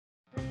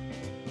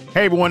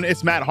Hey everyone,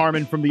 it's Matt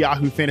Harmon from the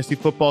Yahoo Fantasy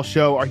Football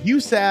Show. Are you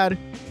sad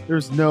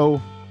there's no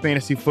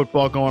fantasy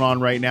football going on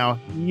right now?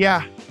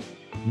 Yeah,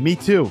 me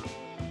too.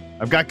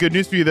 I've got good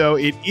news for you though.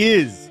 It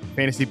is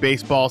fantasy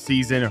baseball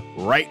season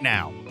right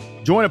now.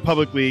 Join a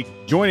public league,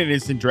 join an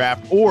instant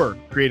draft, or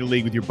create a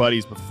league with your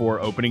buddies before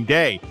opening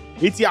day.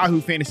 It's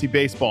Yahoo Fantasy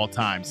Baseball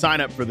time.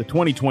 Sign up for the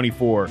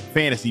 2024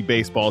 fantasy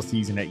baseball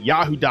season at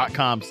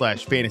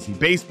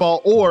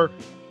yahoo.com/fantasybaseball or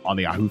on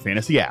the Yahoo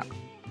Fantasy app.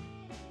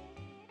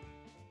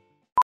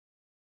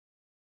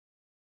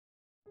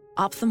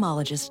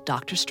 Ophthalmologist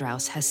Dr.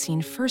 Strauss has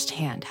seen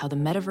firsthand how the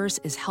metaverse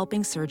is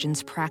helping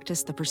surgeons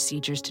practice the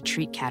procedures to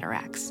treat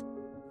cataracts.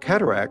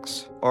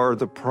 Cataracts are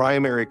the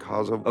primary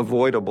cause of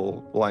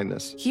avoidable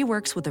blindness. He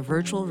works with a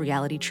virtual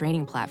reality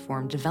training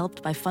platform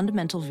developed by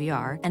Fundamental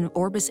VR and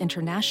Orbis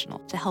International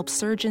to help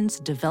surgeons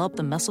develop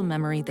the muscle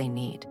memory they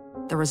need.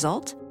 The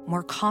result?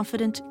 More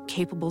confident,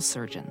 capable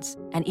surgeons.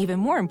 And even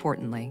more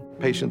importantly,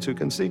 Patients who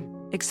can see.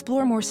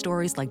 explore more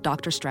stories like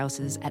Dr.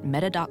 Strauss's at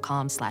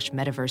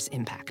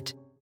meta.com/metaverseimpact.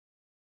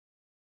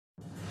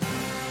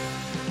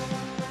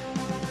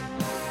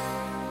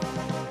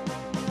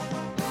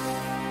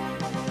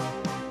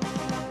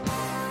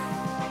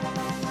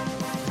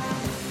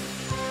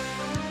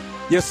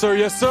 Yes, sir.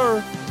 Yes,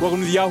 sir.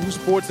 Welcome to the Yahoo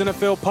Sports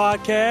NFL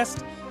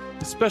podcast,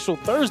 a special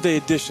Thursday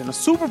edition, a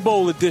Super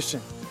Bowl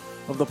edition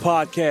of the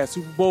podcast,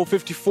 Super Bowl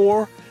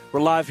 54.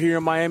 We're live here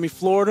in Miami,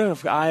 Florida.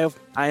 I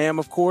am,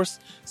 of course,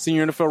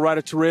 senior NFL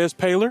writer Therese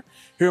Paylor.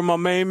 Here, my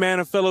main man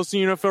and fellow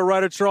senior NFL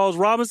writer Charles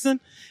Robinson,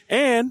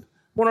 and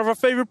one of our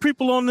favorite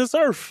people on this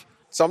earth.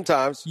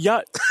 Sometimes.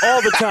 Yeah,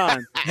 all the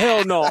time.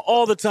 Hell no,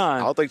 all the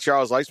time. I don't think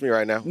Charles likes me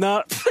right now.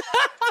 No,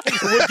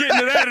 we're getting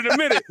to that in a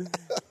minute.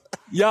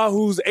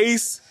 Yahoo's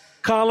ace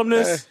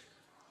columnist,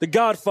 the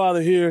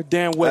Godfather here,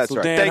 Dan Wetzel.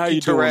 That's right. Dan, Thank how you,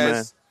 you doing, man?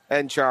 Therese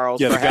and Charles,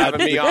 Yeah, for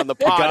having me on the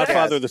podcast.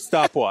 Godfather of the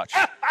stopwatch.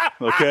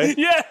 Okay?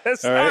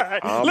 Yes. All right.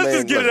 Oh, let's man,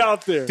 just get it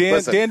out there.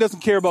 Dan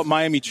doesn't care about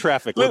Miami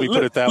traffic. Let me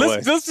put it that way.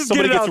 let's just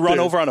Somebody get it gets out run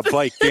there. over on a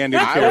bike. Dan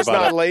didn't I care was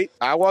about not it. late.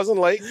 I wasn't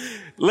late.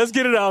 Let's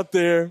get it out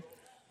there.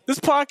 This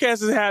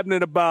podcast is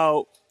happening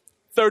about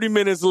 30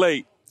 minutes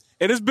late.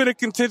 And it's been a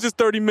contentious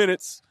 30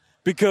 minutes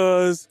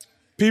because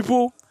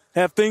people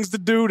have things to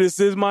do. This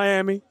is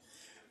Miami.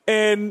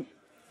 And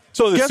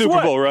So the guess Super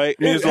what? Bowl, right?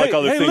 I mean, there's like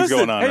other things listen,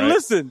 going on, Hey, right?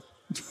 listen.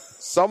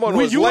 Someone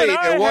was You late. and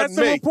I It had wasn't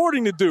some me.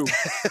 reporting to do.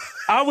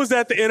 I was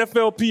at the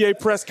NFLPA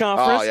press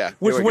conference, Oh, yeah. Here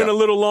which we went go. a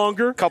little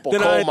longer Couple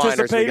than I coal miners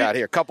anticipated. we got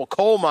here. Couple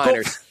coal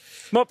miners.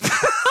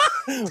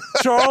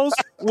 Charles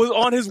was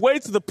on his way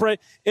to the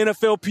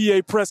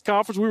NFLPA press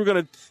conference. We were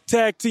going to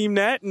tag team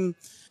that, and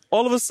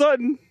all of a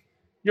sudden,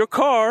 your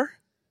car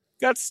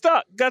got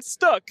stuck.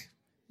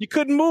 You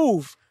couldn't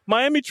move.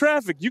 Miami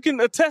traffic. You can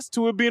attest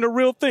to it being a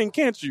real thing,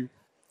 can't you?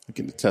 I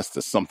can attest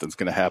that something's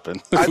going to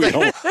happen. I We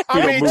don't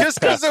move just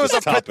because past it was a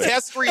this topic.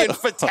 pedestrian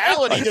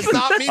fatality does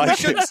not mean we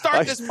shouldn't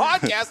start this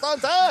podcast on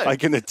time. I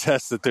can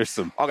attest that there's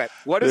some. Okay,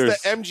 what is the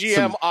there's MGM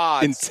some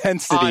odds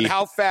intensity on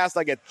how fast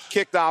I get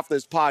kicked off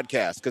this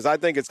podcast? Because I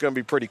think it's going to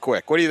be pretty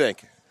quick. What do you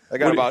think? I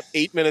got about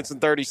 8 minutes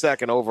and 30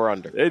 second over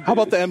under. How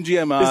about the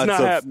MGM odds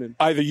not of happening.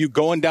 either you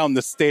going down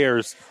the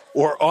stairs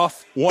or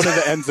off one of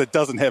the ends that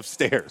doesn't have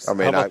stairs? I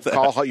mean, How I about that?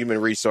 call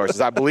human resources.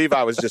 I believe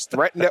I was just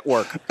threatened at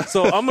work.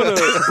 So I'm going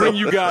to bring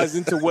you guys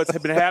into what's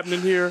been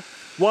happening here.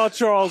 While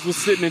Charles was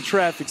sitting in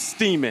traffic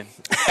steaming,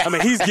 I mean,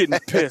 he's getting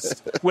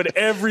pissed with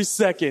every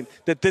second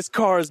that this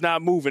car is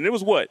not moving. It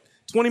was what,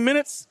 20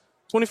 minutes?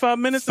 25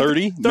 minutes?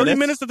 30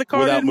 minutes that the car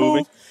without didn't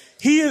moving. move?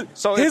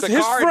 So his if the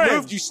car friend, had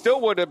moved, you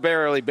still would have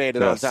barely made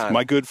it Yes, on time.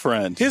 my good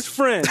friend. his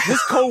friend, his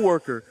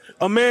coworker,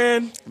 a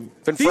man.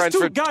 Been these friends two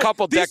for a guys-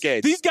 couple these-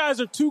 decades. These guys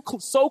are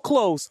so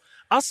close.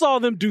 I saw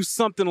them do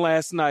something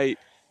last night,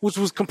 which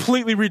was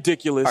completely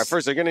ridiculous. All right,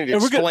 first, they're going to need to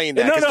And we're gonna- explain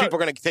that no, because no. people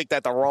are going to take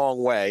that the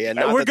wrong way. And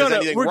not we're that there's gonna-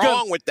 anything we're wrong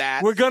gonna- with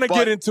that. We're going to but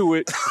get into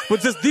it.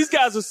 But these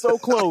guys are so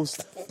close.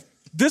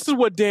 This is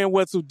what Dan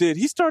Wetzel did.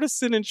 He started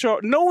sending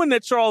Charles, knowing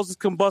that Charles is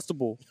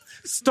combustible,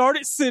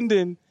 started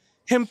sending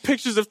him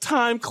pictures of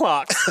time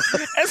clocks.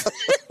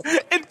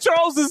 and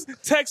Charles's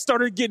text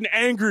started getting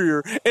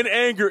angrier and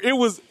angrier. It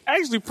was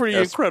actually pretty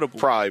That's incredible.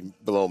 Probably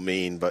a little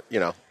mean, but, you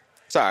know,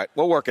 it's all right.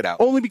 We'll work it out.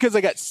 Only because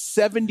I got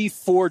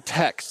 74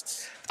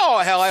 texts. Oh,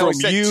 hell, I From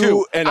always said you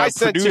two. and I our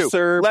said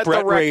producer, two. Let Brett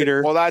the record,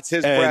 Rader, well, that's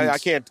his. and- I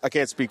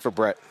can't speak for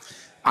Brett.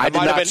 I did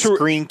might have not been-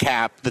 screen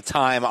cap the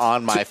time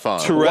on my phone.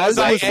 Therese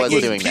I was was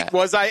doing that.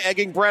 Was I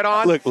egging Brett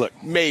on? Look.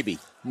 Maybe.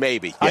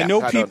 I know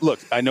Yeah, people. Look,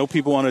 I know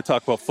people want to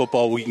talk about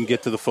football. We can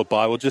get to the football.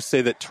 I will just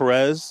say that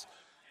Therese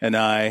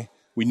and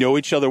we know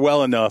each other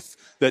well enough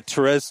that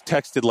Therese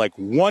texted like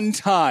one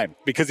time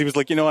because he was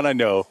like, you know what, I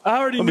know. I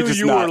already Let me knew just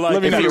you not- were like,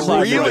 let me If not you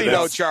reply to really this.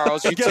 know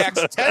Charles, you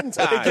text 10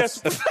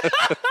 times.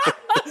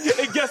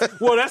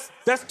 Well,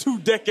 that's 2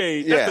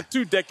 decades. Yeah. That's a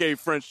 2-decade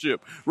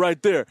friendship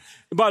right there.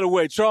 And by the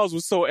way, Charles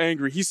was so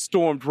angry, he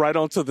stormed right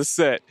onto the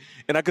set,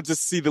 and I could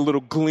just see the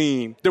little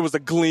gleam. There was a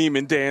gleam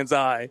in Dan's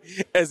eye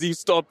as he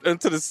stomped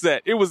into the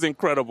set. It was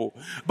incredible.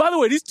 By the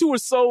way,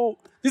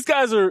 these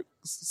guys are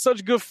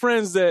such good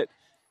friends that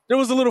there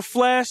was a little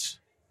flash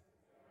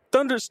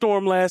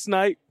thunderstorm last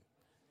night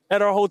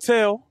at our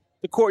hotel,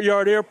 the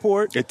Courtyard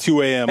Airport. At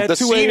 2 a.m. At The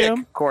 2 scenic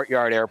a.m.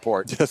 Courtyard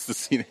Airport. Just the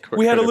scenic Courtyard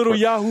We had a little Airport.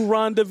 Yahoo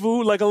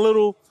rendezvous, like a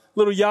little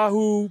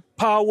Yahoo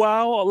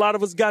powwow. A lot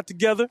of us got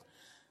together,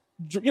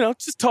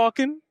 just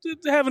talking, just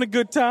having a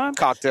good time.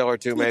 Cocktail or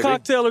two, maybe. A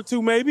cocktail or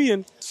two, maybe.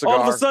 And Cigar.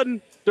 all of a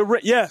sudden,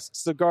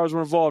 cigars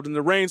were involved, and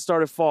the rain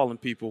started falling,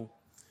 people.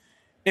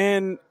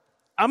 And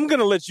I'm going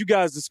to let you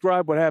guys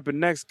describe what happened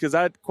next because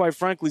I, quite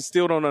frankly,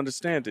 still don't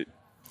understand it.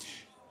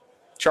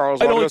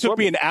 Charles, It only took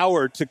me an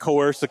hour to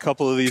coerce a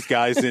couple of these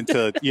guys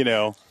into,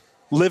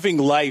 living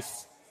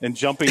life and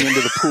jumping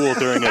into the pool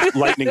during a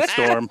lightning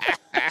storm.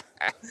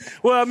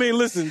 Well, I mean,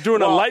 listen,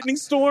 during a lightning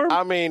storm?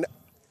 I mean,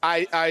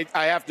 I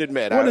have to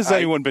admit. When has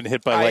anyone been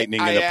hit by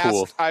lightning in a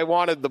pool? I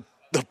wanted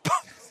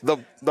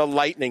the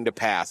lightning to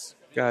pass.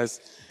 Guys.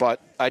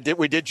 But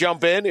we did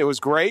jump in. It was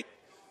great.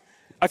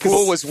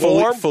 Pool was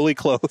warm. Fully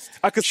clothed.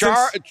 I could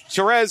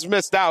Therese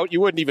missed out.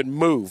 You wouldn't even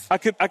move. I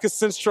could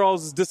sense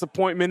Charles'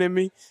 disappointment in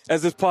me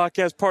as his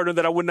podcast partner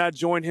that I would not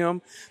join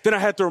him. Then I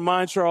had to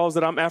remind Charles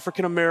that I'm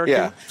African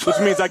American, which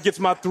means I get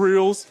my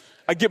thrills.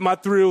 I get my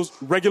thrills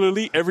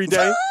regularly every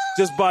day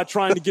just by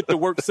trying to get to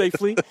work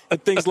safely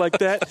and things like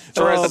that.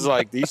 Therese is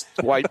like, these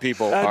white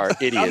people are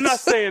idiots. I'm not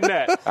saying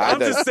that.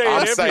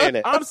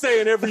 I'm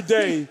saying every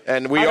day.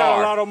 And I got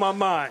a lot on my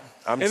mind.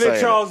 And then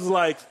Charles is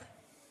like,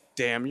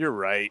 damn, you're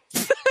right.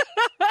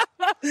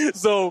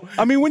 So,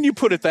 I mean, when you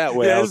put it that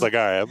way, I was like, all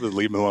right, I'm going to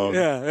leave him alone.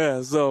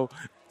 Yeah. So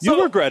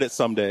you'll regret it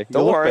someday.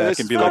 Don't You'll worry. look back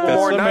and be like, that's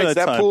more some nights. of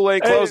That pool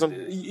ain't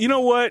closing. You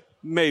know what?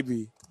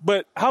 Maybe.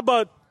 But how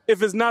about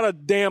if it's not a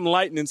damn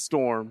lightning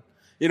storm?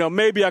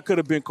 Maybe I could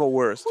have been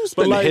coerced. Who's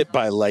been hit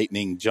by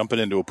lightning jumping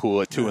into a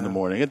pool at 2 in the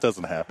morning? It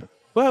doesn't happen.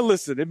 Well,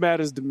 listen, it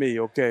matters to me,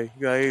 okay?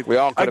 We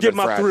all could have been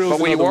my thrills,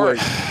 but we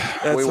weren't.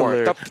 We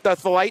weren't.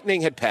 The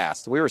lightning had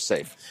passed. We were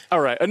safe.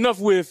 All right, enough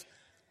with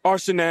our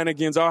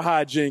shenanigans, our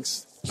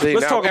hijinks. See,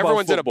 Let's talk about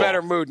everyone's in a football.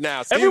 better mood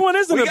now. Steve, Everyone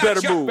is in a got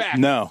better Chuck mood. back.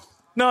 No,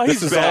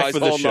 he's this is back. all for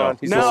the show.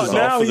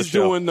 Now he's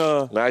doing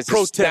the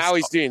protest. Now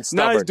he's being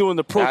stubborn. Now he's doing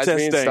the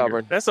protest thing.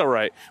 Stubborn. That's all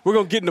right. We're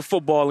going to get into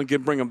football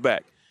and bring him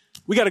back.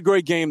 We got a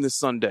great game this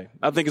Sunday.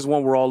 I think it's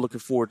one we're all looking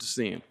forward to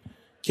seeing.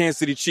 Kansas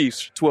City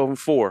Chiefs,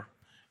 12-4.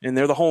 And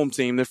they're the home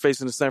team. They're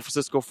facing the San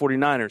Francisco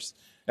 49ers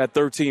at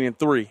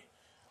 13-3.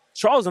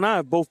 Charles and I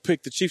have both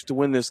picked the Chiefs to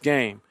win this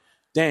game.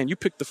 Dan, you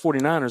picked the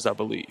 49ers, I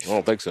believe. I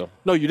don't think so.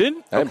 No, you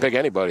didn't? I didn't pick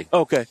anybody.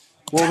 Okay.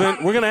 Well,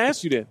 then we're going to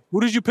ask you then.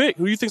 Who did you pick?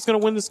 Who do you think is going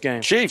to win this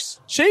game? Chiefs.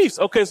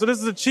 Okay, so this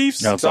is the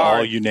Chiefs. No, it's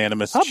all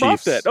unanimous Chiefs. How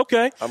about that?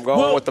 Okay. I'm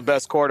going with the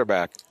best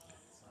quarterback.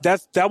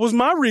 That was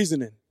my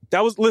reasoning.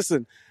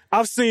 Listen,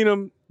 I've seen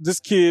him, this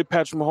kid,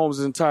 Patrick Mahomes'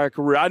 his entire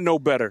career. I know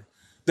better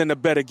than to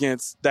bet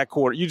against that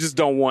quarter. You just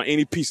don't want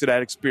any piece of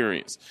that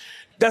experience.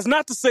 That's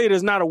not to say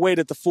there's not a way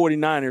that the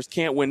 49ers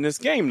can't win this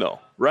game, though,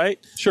 right?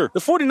 Sure.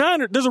 The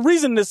 49ers, there's a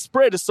reason this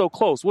spread is so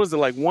close. What is it,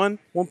 like 1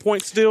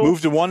 point still?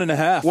 Moved to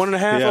 1.5.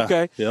 1.5? Yeah.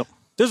 Okay. Yep.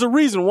 There's a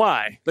reason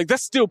why. Like,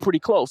 that's still pretty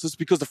close. It's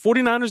because the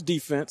 49ers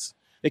defense,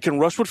 they can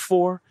rush with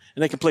 4,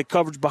 and they can play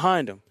coverage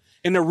behind them.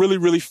 And they're really,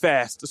 really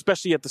fast,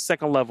 especially at the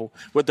second level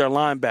with their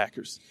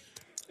linebackers.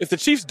 If the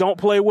Chiefs don't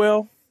play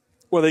well,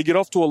 or they get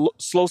off to a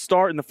slow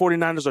start and the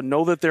 49ers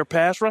know that they're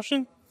pass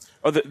rushing,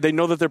 or they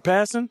know that they're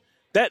passing,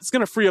 that's going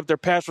to free up their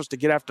pass rush to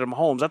get after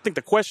Mahomes. I think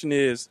the question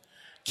is,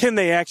 can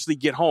they actually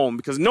get home?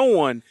 Because no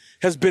one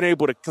has been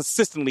able to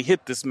consistently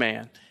hit this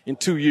man in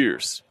 2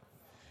 years.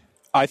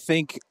 I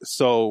think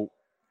so.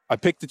 I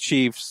picked the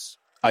Chiefs.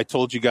 I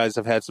told you guys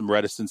I've had some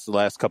reticence the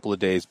last couple of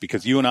days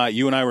because you and I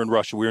were in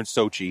Russia. We were in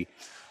Sochi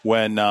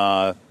when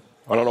I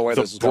don't know where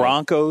this is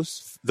going.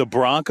 The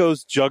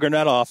Broncos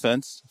juggernaut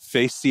offense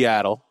faced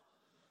Seattle,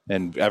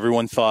 and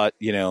everyone thought,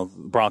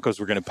 Broncos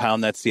were going to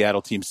pound that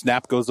Seattle team.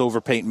 Snap goes over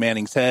Peyton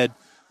Manning's head,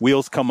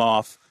 wheels come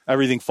off,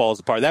 everything falls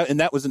apart.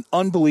 That was an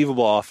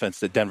unbelievable offense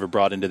that Denver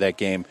brought into that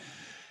game.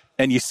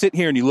 And you sit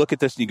here and you look at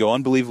this and you go,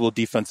 unbelievable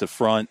defensive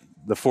front.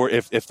 If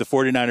the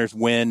 49ers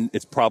win,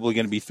 it's probably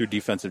going to be through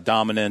defensive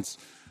dominance,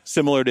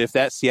 similar to if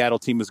that Seattle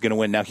team was going to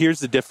win. Now, here's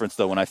the difference,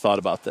 though, when I thought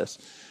about this.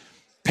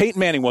 Peyton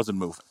Manning wasn't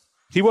moving.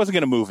 He wasn't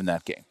going to move in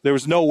that game. There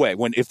was no way.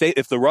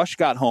 If the rush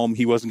got home,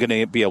 he wasn't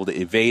going to be able to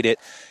evade it.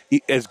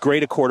 As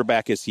great a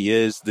quarterback as he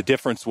is, the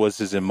difference was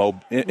his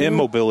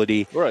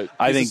immobility. Right.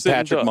 I think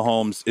Patrick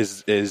Mahomes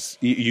is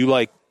you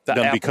like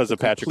them because of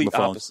Patrick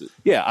Mahomes. Opposite.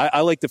 Yeah, I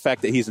like the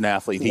fact that he's an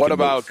athlete. What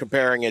about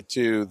comparing it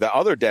to the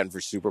other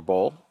Denver Super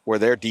Bowl where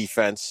their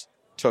defense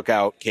took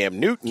out Cam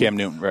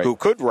Newton, right. who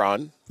could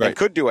run Right. and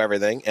could do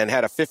everything and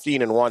had a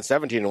 15-1,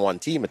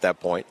 17-1 team at that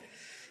point.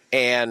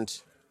 And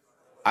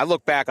I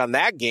look back on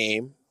that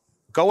game.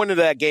 Going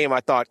into that game, I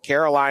thought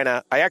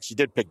Carolina – I actually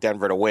did pick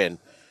Denver to win.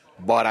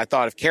 But I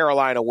thought if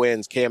Carolina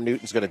wins, Cam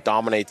Newton's going to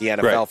dominate the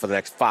NFL for the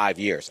next 5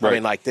 years. Right. I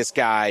mean, this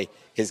guy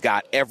has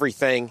got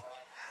everything.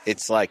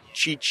 It's like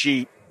cheat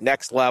sheet,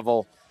 next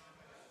level.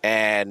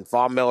 And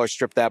Von Miller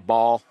stripped that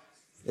ball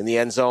in the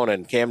end zone,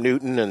 and Cam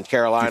Newton and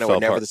Carolina were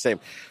never the same.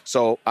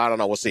 So, I don't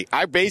know. We'll see.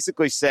 I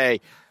basically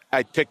say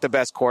I pick the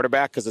best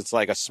quarterback because it's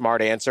like a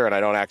smart answer, and I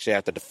don't actually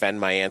have to defend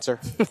my answer.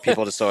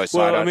 People just always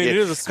well, I mean, it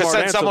is a smart answer.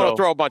 Because someone will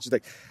throw a bunch of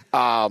things.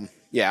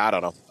 Yeah, I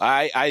don't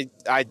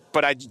know.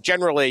 But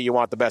generally, you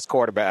want the best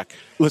quarterback.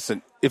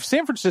 Listen, if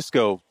San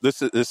Francisco,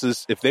 this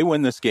is if they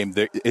win this game,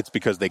 it's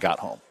because they got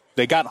home.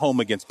 They got home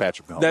against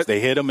Patrick Mahomes. They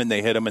hit him and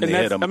they hit him and they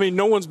hit him. I mean,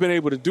 no one's been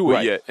able to do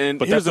it yet. And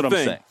but here's that's the what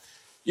thing. I'm saying.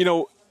 You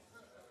know,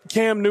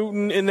 Cam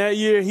Newton in that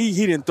year, he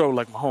didn't throw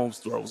like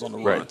Mahomes throws on the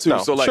run too.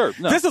 No, so like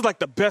this is like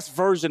the best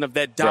version of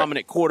that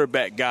dominant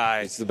quarterback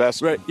guy. It's the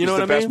best. Right? You know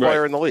what I mean? Best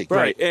player in the league.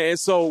 Right. And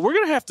so we're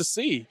gonna have to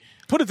see.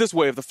 Put it this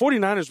way: if the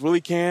 49ers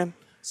really can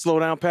slow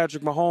down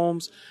Patrick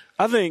Mahomes,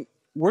 I think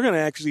we're gonna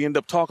actually end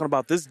up talking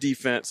about this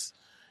defense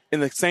in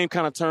the same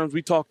kind of terms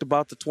we talked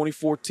about the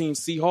 2014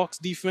 Seahawks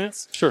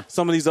defense. Sure.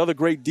 Some of these other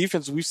great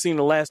defenses we've seen in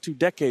the last 2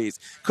 decades,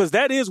 because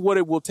that is what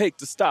it will take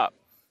to stop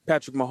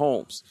Patrick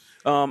Mahomes.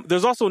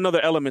 There's also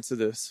another element to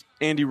this,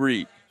 Andy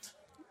Reid.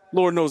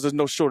 Lord knows there's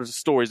no shortage of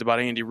stories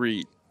about Andy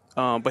Reid.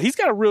 But he's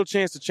got a real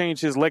chance to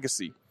change his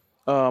legacy,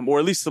 or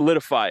at least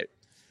solidify it.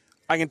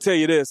 I can tell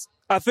you this.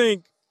 I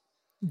think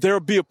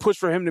there'll be a push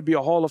for him to be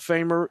a Hall of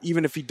Famer,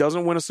 even if he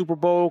doesn't win a Super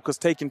Bowl, because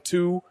taking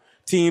 2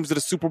 teams to the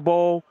Super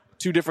Bowl,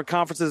 2 different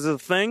conferences is a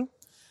thing.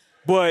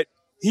 But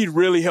he'd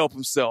really help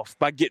himself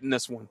by getting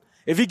this one.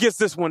 If he gets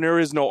this one, there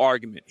is no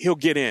argument. He'll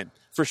get in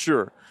for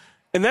sure.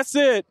 And that's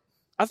it.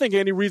 I think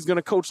Andy Reid's going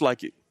to coach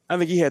like it. I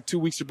think he had 2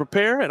 weeks to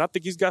prepare, and I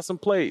think he's got some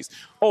plays.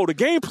 Oh, the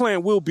game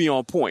plan will be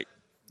on point.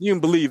 You can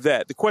believe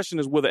that. The question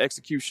is with the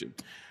execution.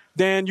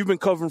 Dan, you've been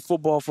covering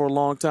football for a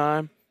long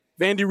time.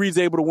 If Andy Reid's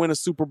able to win a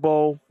Super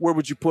Bowl, where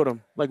would you put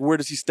him? Like, where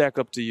does he stack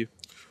up to you?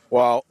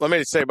 Well, let me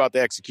just say about the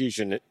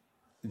execution,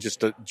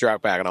 just to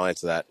drop back and I'll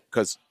answer that.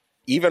 Because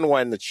even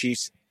when the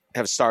Chiefs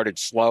have started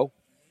slow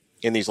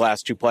in these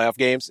last 2 playoff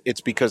games,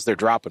 it's because they're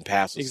dropping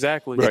passes.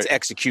 Exactly. It's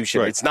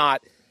execution. It's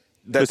not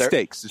that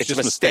mistakes. It's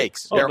just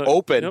mistakes. Oh, they're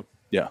open. Yep.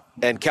 Yeah.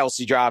 And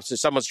Kelsey drops. If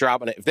someone's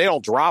dropping it, if they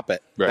don't drop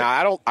it,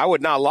 now I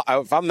would not.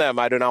 If I'm them,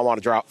 I do not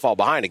want to fall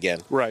behind again.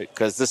 Right.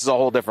 Because this is a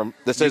whole different.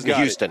 This isn't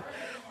Houston,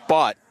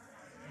 but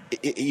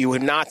you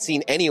have not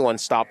seen anyone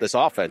stop this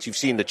offense. You've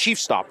seen the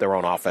Chiefs stop their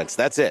own offense.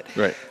 That's it.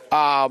 Right.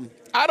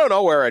 I don't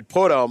know where I'd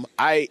put him.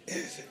 I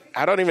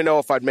don't even know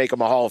if I'd make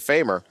him a Hall of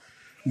Famer.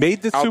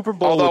 Made the Super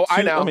Bowl. Although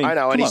I know,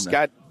 and he's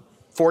got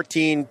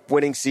 14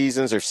 winning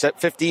seasons or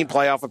 15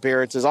 playoff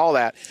appearances, all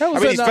that. I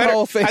mean, he's better.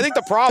 I think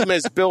the problem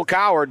is Bill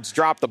Coward's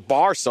dropped the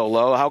bar so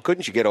low. How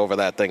couldn't you get over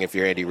that thing if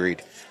you're Andy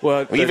Reid?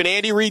 Well, even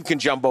Andy Reid can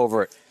jump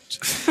over it.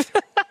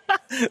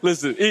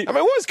 Listen, what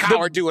was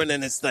Coward doing in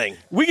this thing?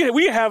 We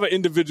can have an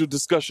individual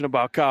discussion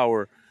about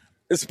Coward,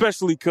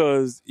 especially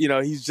because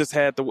he's just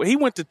had he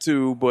went to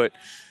 2, but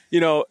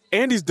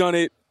Andy's done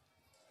it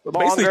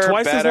basically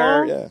twice as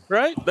long,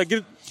 right? Like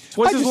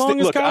twice as long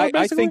as Coward.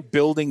 I think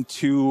building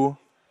two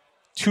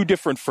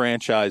different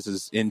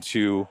franchises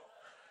into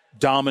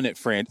dominant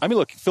franchise. I mean,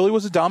 look, Philly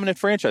was a dominant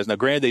franchise. Now,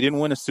 granted, they didn't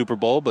win a Super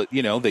Bowl, but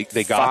they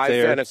got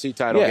there. 5 NFC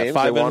title games.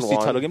 5 they NFC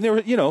won title games. They were,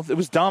 it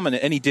was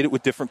dominant, and he did it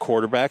with different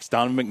quarterbacks.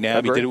 Donovan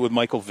McNabb, he did it with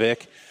Michael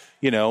Vick.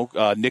 Nick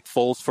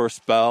Foles for a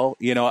spell.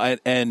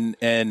 And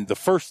the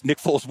first Nick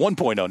Foles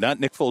 1.0, not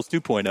Nick Foles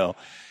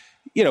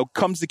 2.0.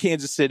 Comes to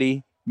Kansas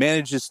City,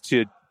 manages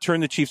to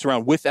turn the Chiefs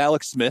around with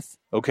Alex Smith.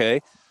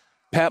 Okay.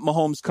 Pat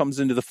Mahomes comes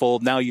into the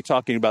fold. Now you're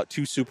talking about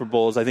 2 Super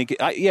Bowls. I think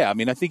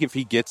if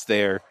he gets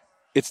there,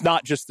 it's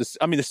not just this.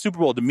 I mean, the Super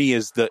Bowl to me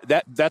is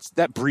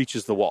that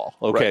breaches the wall,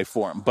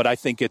 for him. But I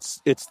think it's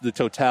the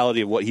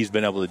totality of what he's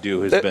been able to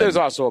do. There's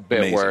also a bit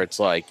amazing. where it's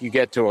like you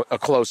get to a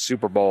close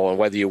Super Bowl, and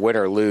whether you win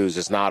or lose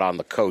is not on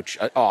the coach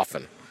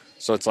often.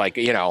 So it's like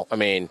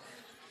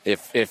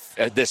if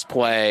this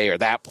play or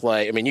that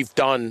play. I mean, you've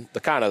done the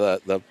kind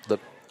of the.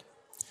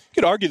 You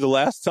could argue the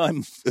last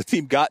time the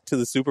team got to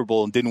the Super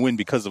Bowl and didn't win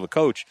because of a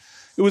coach,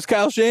 it was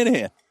Kyle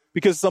Shanahan.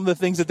 Because some of the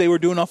things that they were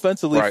doing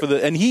offensively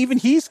and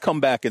he's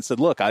come back and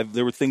said, look,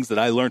 there were things that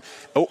I learned.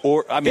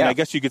 I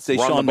guess you could say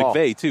Sean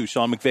McVay too.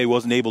 Sean McVay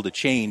wasn't able to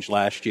change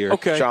last year.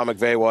 Okay. Sean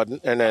McVay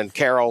wasn't. And then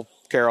Carroll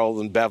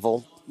and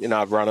Bevel,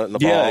 running the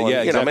ball. Yeah,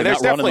 exactly. I mean, there's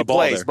definitely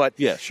plays, but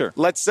yeah, sure.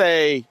 Let's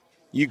say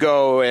you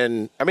go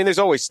and, I mean, there's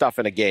always stuff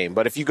in a game,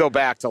 but if you go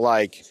back to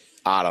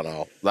I don't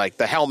know, like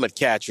the helmet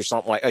catch or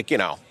something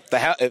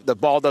the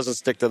ball doesn't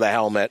stick to the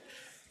helmet.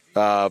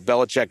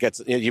 Belichick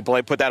gets you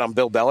put that on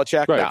Bill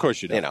Belichick. Right, no, of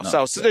course you don't.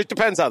 So it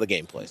depends how the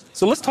game plays.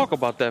 So let's talk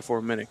about that for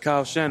a minute.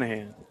 Kyle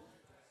Shanahan,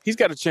 he's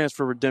got a chance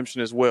for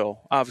redemption as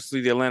well. Obviously,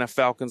 the Atlanta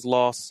Falcons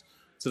lost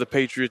to the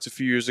Patriots a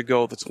few years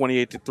ago, the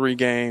 28-3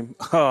 game.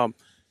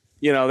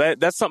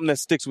 That's something that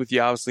sticks with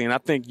you, obviously. And I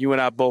think you and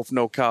I both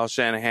know Kyle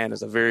Shanahan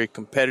is a very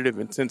competitive,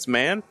 intense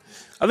man.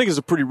 I think there's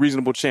a pretty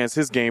reasonable chance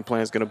his game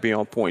plan is going to be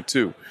on point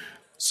too.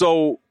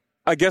 So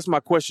I guess my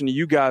question to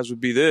you guys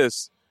would be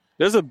this.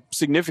 There's a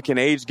significant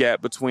age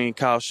gap between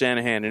Kyle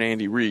Shanahan and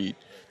Andy Reid,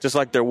 just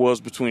like there was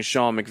between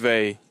Sean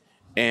McVay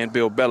and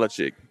Bill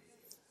Belichick.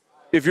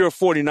 If you're a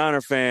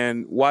 49er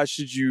fan, why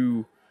should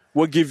you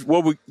What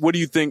do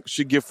you think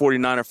should give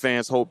 49er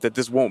fans hope that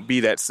this won't be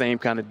that same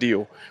kind of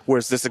deal, where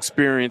it's this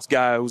experienced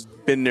guy who's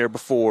been there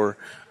before,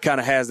 kind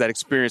of has that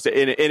experience,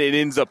 and it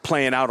ends up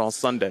playing out on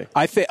Sunday?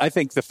 I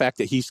think the fact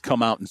that he's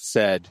come out and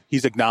said,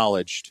 he's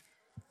acknowledged,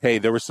 hey,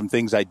 there were some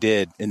things I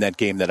did in that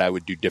game that I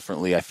would do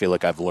differently. I feel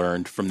like I've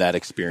learned from that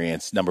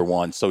experience, number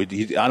one. So I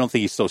don't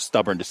think he's so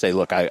stubborn to say,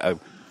 look, I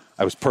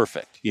was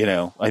perfect.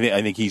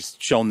 I think he's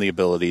shown the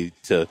ability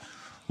to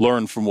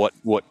learn from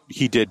what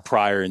he did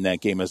prior in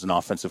that game as an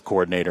offensive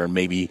coordinator and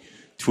maybe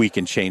tweak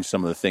and change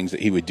some of the things that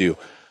he would do.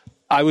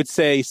 I would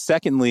say,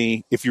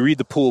 secondly, if you read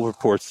the pool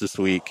reports this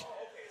week,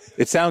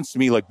 it sounds to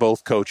me like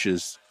both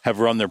coaches have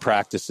run their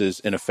practices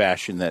in a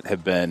fashion that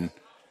have been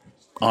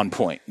on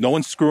point. No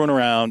one's screwing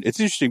around. It's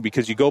interesting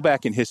because you go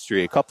back in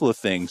history, a couple of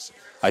things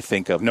I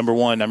think of. Number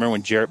one, I remember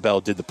when Jarrett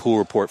Bell did the pool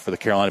report for the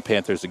Carolina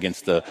Panthers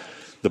against the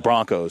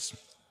Broncos.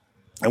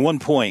 At one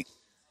point,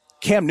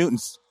 Cam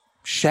Newton's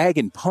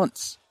shagging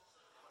punts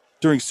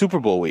during Super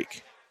Bowl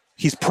week.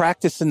 He's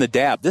practicing the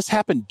dab. This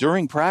happened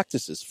during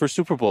practices for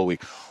Super Bowl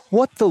week.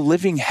 What the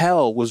living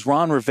hell was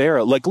Ron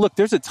Rivera? Like, look,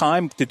 there's a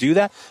time to do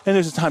that, and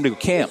there's a time to go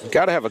camp.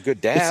 Got to have a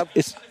good dab.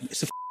 It's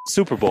a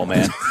Super Bowl,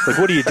 man. Like,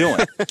 what are you doing?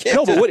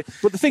 No, but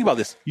the thing about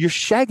this, you're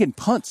shagging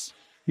punts.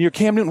 You're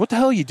Cam Newton. What the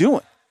hell are you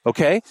doing?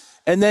 Okay?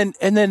 And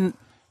then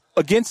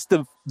against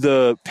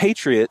the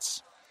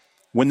Patriots,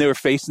 when they were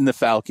facing the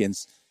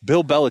Falcons,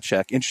 Bill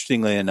Belichick,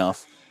 interestingly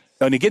enough,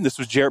 and again, this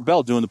was Jarrett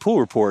Bell doing the pool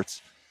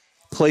reports,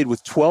 played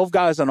with 12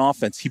 guys on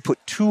offense. He put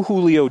 2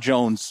 Julio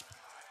Jones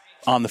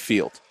on the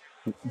field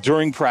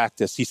during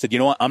practice. He said, you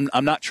know what,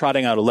 I'm not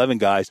trotting out 11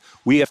 guys.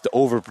 We have to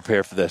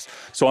over-prepare for this.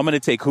 So I'm going to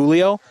take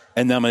Julio,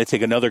 and then I'm going to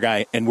take another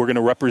guy, and we're going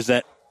to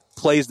represent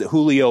plays that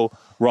Julio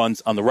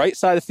runs on the right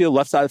side of the field,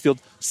 left side of the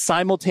field.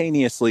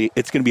 Simultaneously,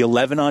 it's going to be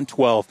 11 on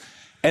 12,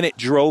 and it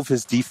drove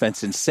his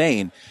defense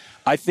insane.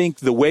 I think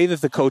the way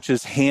that the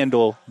coaches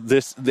handle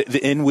this, the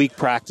in-week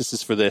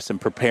practices for this and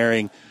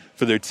preparing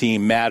for their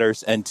team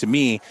matters. And to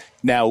me,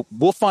 now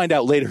we'll find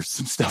out later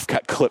some stuff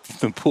got clipped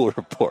from the pool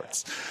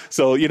reports.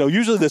 So,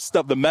 usually this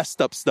stuff, the messed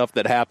up stuff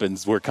that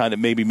happens where kind of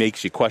maybe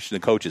makes you question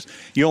the coaches,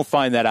 you don't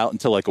find that out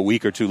until like a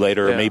week or two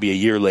later or maybe a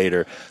year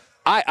later.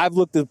 I've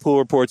looked at the pool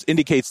reports,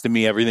 indicates to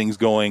me everything's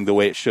going the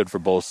way it should for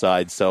both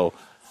sides. So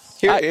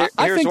I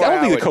don't think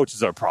the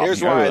coaches are a problem.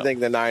 Here's why I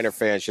think the Niner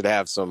fans should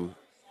have some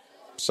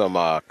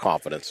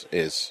confidence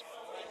is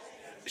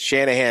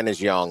Shanahan is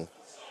young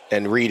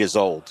and Reed is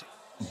old.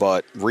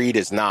 But Reed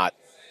is not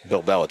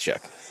Bill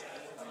Belichick.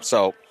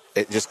 So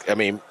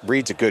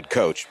Reed's a good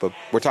coach, but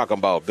we're talking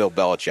about Bill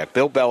Belichick.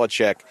 Bill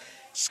Belichick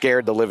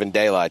scared the living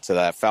daylights of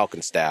that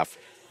Falcon staff,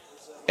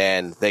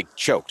 and they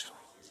choked.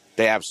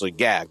 They absolutely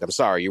gagged. I'm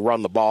sorry. You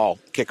run the ball,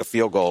 kick a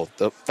field goal,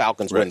 the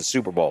Falcons win the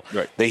Super Bowl.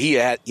 Right.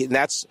 And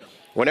that's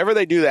whenever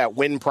they do that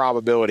win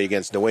probability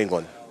against New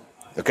England,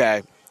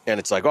 okay? And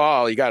it's like,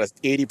 oh, you got an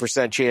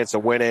 80% chance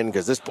of winning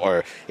because this,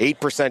 or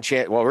 8%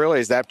 chance. Well,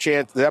 really, is that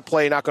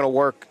play not going to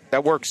work?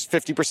 That works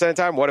 50% of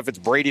the time. What if it's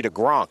Brady to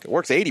Gronk? It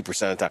works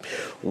 80% of the time.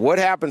 What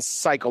happens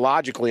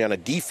psychologically on a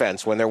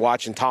defense when they're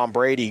watching Tom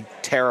Brady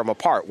tear them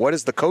apart? What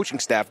does the coaching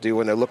staff do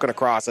when they're looking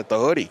across at the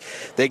hoodie?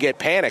 They get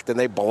panicked and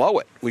they blow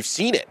it. We've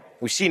seen it.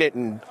 We've seen it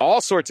in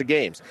all sorts of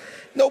games.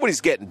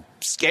 Nobody's getting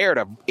scared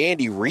of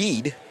Andy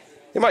Reid.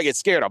 They might get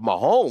scared of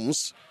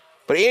Mahomes.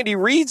 But Andy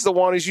Reid's the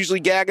one who's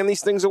usually gagging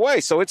these things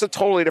away. So it's a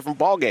totally different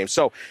ballgame.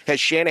 So has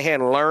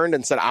Shanahan learned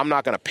and said, I'm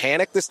not going to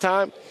panic this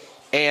time,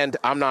 and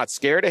I'm not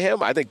scared of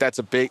him? I think that's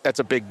a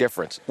big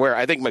difference. Where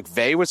I think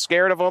McVay was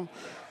scared of him.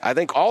 I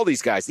think all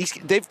these guys,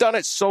 they've done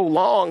it so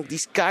long.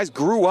 These guys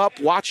grew up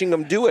watching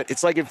them do it.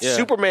 It's like if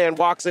Superman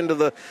walks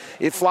into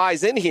it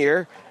flies in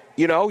here,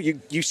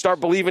 you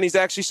start believing he's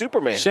actually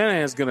Superman.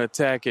 Shanahan's going to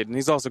attack it, and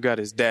he's also got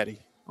his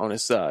daddy on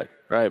his side,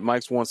 right?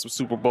 Mike's won some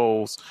Super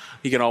Bowls.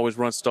 He can always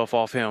run stuff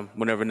off him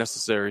whenever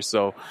necessary.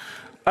 So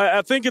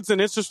I think it's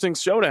an interesting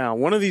showdown.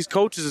 One of these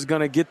coaches is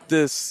going to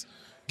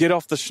get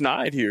off the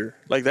schneid here.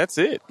 Like, that's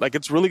it. Like,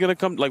 it's really going to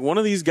come. Like, one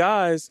of these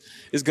guys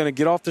is going to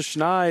get off the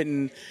schneid,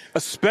 and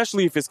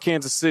especially if it's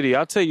Kansas City.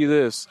 I'll tell you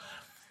this.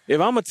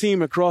 If I'm a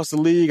team across the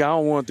league, I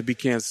don't want it to be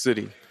Kansas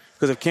City.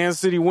 Because if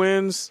Kansas City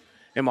wins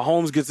and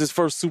Mahomes gets his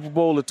first Super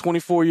Bowl at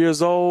 24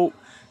 years old,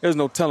 there's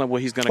no telling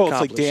what he's going to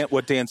accomplish. It's like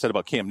what Dan said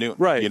about Cam Newton.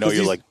 Right.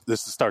 You're like,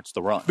 this starts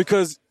the run.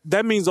 Because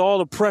that means all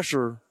the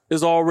pressure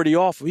is already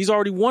off. He's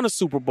already won a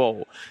Super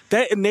Bowl.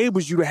 That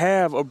enables you to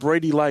have a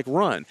Brady-like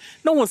run.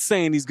 No one's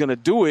saying he's going to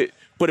do it,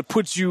 but it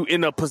puts you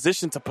in a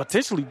position to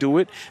potentially do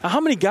it. And how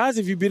many guys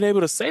have you been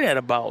able to say that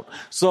about?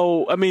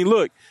 So,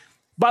 look,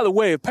 by the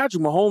way, if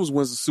Patrick Mahomes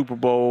wins the Super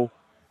Bowl,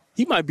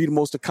 he might be the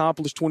most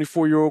accomplished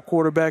 24-year-old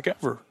quarterback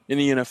ever in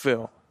the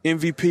NFL.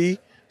 MVP,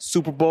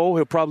 Super Bowl.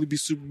 He'll probably be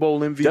Super Bowl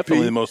MVP.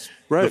 Definitely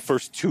the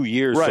first 2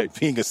 years of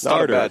being a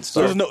starter.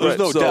 There's no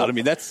doubt.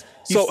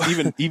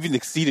 He's even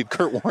exceeded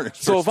Kurt Warner.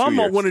 So if I'm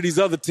on one of these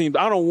other teams,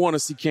 I don't want to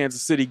see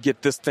Kansas City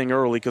get this thing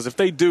early, because if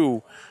they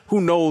do, who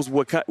knows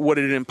what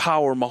it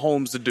empower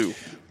Mahomes to do.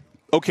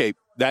 Okay,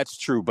 that's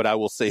true, but I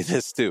will say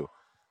this too.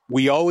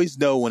 We always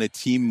know when a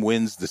team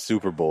wins the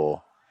Super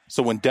Bowl,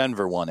 So when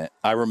Denver won it,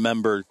 I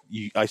remember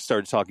I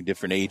started talking to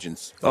different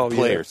agents of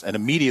players, and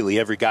immediately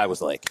every guy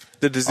was like,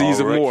 the disease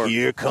of war.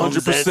 Here comes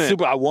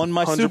 100%. I won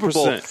my Super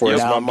Bowl.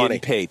 Now I'm getting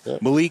paid.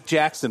 Yep. Malik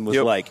Jackson was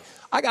like,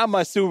 I got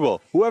my Super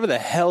Bowl. Whoever the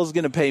hell's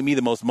going to pay me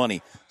the most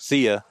money,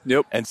 see ya.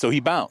 Yep. And so he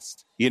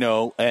bounced,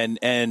 and other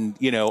Danny Trevathan.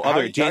 How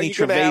are you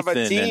going to have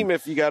a team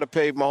if you got to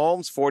pay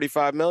Mahomes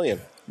 $45 million?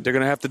 They're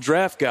going to have to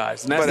draft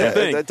guys, and that's the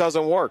thing. That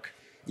doesn't work.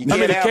 You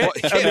can't have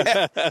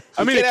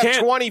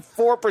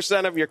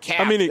 24% of your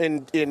cap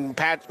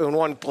in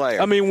one player.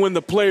 I mean, when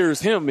the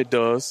player's him, it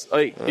does.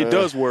 It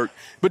does work.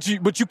 But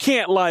you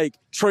can't,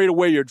 trade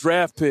away your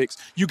draft picks.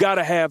 You got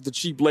to have the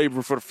cheap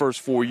labor for the first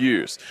 4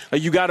 years.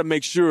 You got to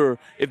make sure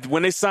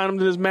when they sign him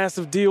to this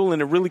massive deal and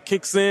it really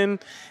kicks in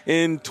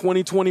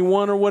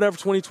 2021 or whatever,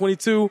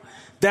 2022,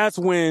 that's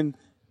when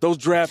those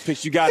draft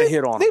picks, you got to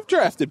hit on them. They've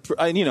drafted,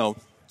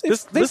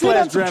 This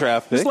last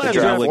draft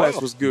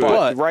class was good.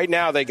 But right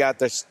now they got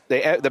this.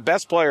 The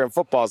best player in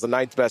football is the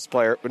ninth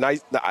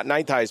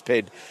highest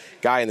paid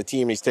guy in the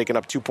team. He's taking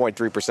up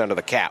 2.3% of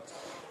the cap.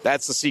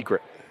 That's the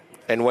secret.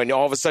 And when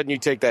all of a sudden you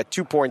take that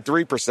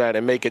 2.3%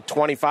 and make it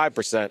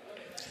 25%, it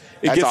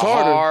gets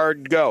harder.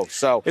 Hard go.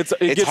 So it's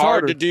hard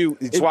harder to do.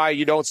 It's why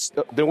you don't.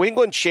 New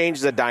England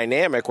changed the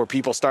dynamic where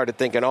people started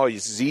thinking, "Oh,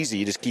 this is easy.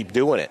 You just keep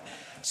doing it."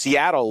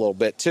 Seattle a little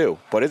bit too,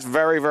 but it's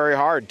very, very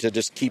hard to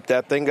just keep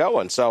that thing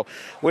going. So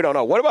we don't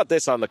know. What about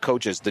this on the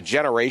coaches, the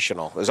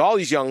generational? There's all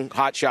these young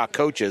hotshot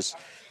coaches.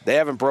 They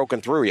haven't broken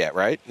through yet,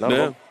 right? None of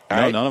them.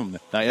 None of them.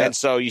 Not yet. And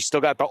so you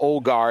still got the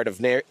old guard of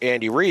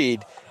Andy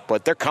Reid,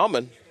 but they're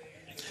coming.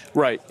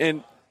 Right.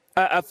 And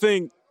I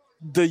think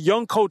the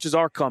young coaches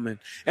are coming.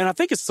 And I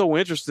think it's so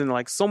interesting.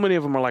 So many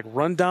of them are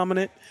run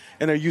dominant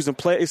and they're using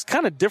play. It's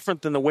kind of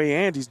different than the way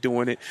Andy's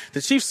doing it.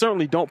 The Chiefs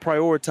certainly don't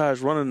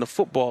prioritize running the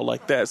football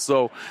like that.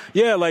 So,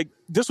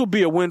 this will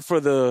be a win for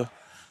the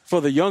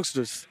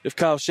youngsters if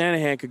Kyle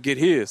Shanahan could get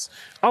his.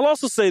 I'll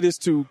also say this,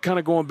 too, kind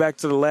of going back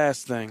to the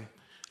last thing.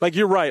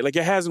 You're right. It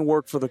hasn't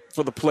worked for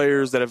the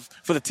players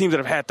for the teams that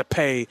have had to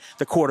pay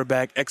the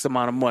quarterback X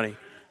amount of money.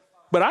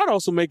 But I'd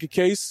also make a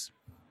case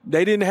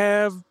they didn't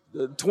have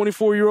a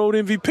 24-year-old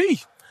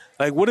MVP.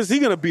 What is he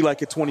going to be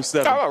like at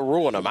 27? I'm not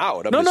ruling him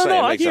out. I'm just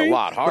saying it makes it a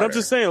lot harder. But I'm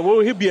just saying,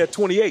 he'll be at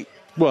 28.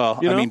 Well,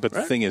 but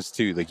the thing is,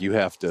 too, you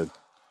have to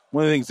 –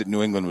 one of the things that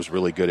New England was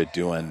really good at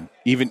doing,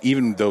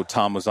 even though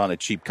Tom was on a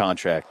cheap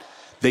contract,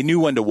 they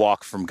knew when to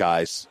walk from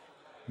guys.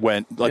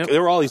 There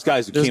were all these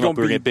guys who came up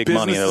who were getting big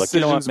money. And they're like, you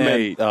know what,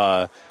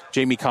 man,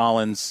 Jamie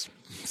Collins –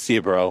 see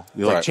you, bro.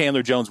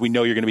 Chandler Jones, we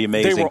know you're going to be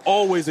amazing. They were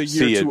always a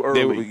year too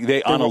early.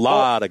 They on a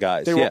lot of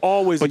guys. They were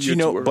always a year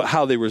too early. But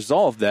how they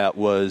resolved that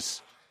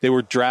was they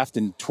were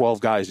drafting 12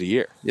 guys a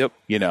year. Yep.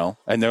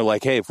 And they're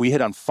like, hey, if we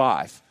hit on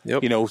 5,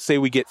 say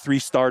we get 3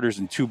 starters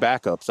and 2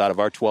 backups out of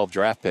our 12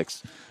 draft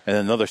picks and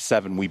then another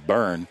 7 we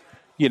burn,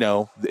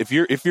 if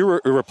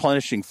you're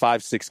replenishing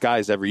 5-6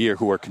 guys every year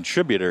who are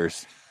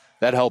contributors,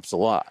 that helps a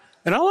lot.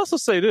 And I'll also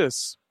say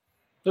this.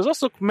 There's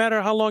also a matter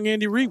of how long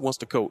Andy Reid wants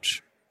to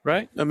coach.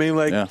 Right?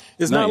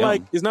 It's not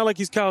like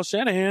he's Kyle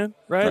Shanahan,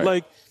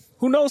 right?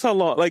 Who knows how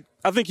long?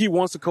 I think he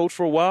wants to coach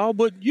for a while,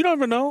 but you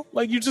never know.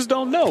 You just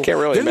don't know. Can't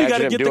really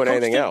imagine him doing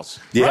anything else.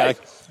 Yeah,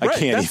 I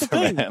can't That's either, the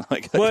thing. man.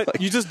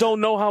 But you just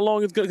don't know how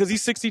long it's going to, because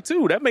he's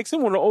 62. That makes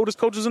him one of the oldest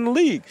coaches in the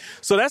league.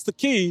 So that's the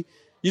key.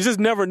 You just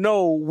never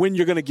know when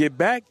you're going to get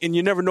back, and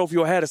you never know if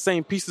you'll have the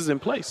same pieces in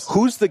place.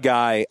 Who's the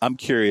guy? I'm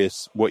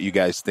curious what you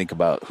guys think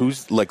about.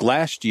 Who's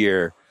last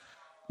year,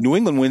 New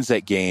England wins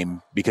that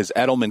game because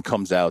Edelman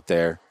comes out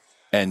there,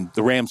 and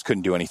the Rams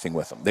couldn't do anything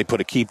with him. They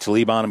put Aqib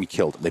Talib on him, he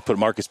killed him. They put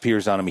Marcus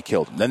Peters on him, he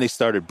killed him. Then they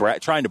started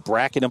trying to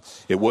bracket him.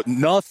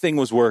 Nothing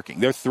was working.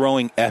 They're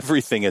throwing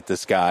everything at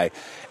this guy,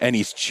 and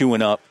he's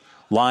chewing up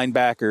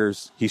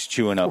linebackers, he's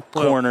chewing up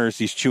corners,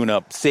 he's chewing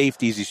up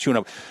safeties, he's chewing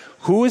up.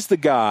 Who is the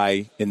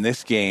guy in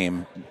this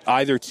game,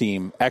 either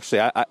team?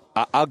 Actually,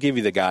 I'll give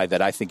you the guy that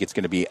I think it's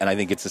going to be, and I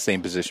think it's the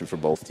same position for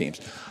both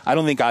teams. I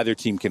don't think either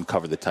team can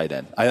cover the tight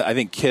end. I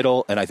think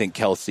Kittle and I think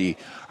Kelsey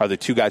are the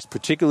 2 guys,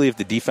 particularly if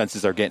the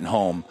defenses are getting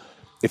home.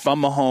 If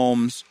I'm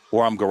Mahomes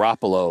or I'm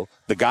Garoppolo,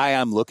 the guy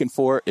I'm looking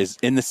for is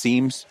in the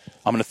seams.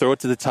 I'm going to throw it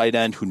to the tight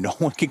end who no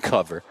one can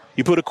cover.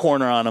 You put a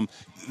corner on him,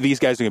 these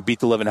guys are going to beat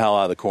the living hell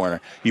out of the corner.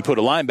 You put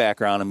a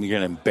linebacker on him, you're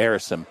going to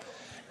embarrass him.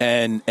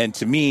 And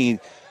to me,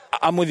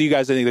 I'm with you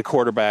guys. I think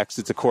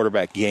it's a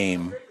quarterback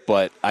game,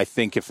 but I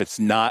think if it's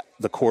not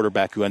the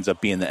quarterback who ends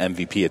up being the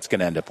MVP, it's going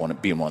to end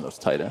up being one of those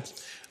tight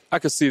ends. I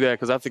could see that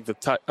because I think the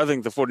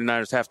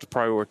 49ers have to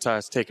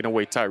prioritize taking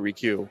away Tyreek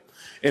Hill.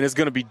 And it's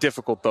going to be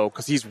difficult, though,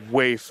 because he's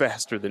way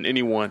faster than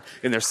anyone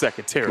in their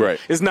secondary. Right.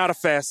 It's not a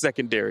fast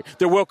secondary.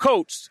 They're well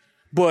coached,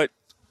 but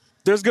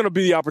there's going to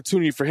be the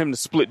opportunity for him to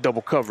split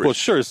double coverage. Well,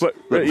 sure. But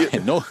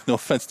no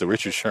offense to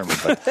Richard Sherman,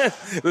 but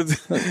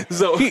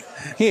so he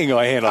ain't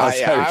going to handle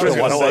us. I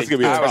was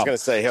going to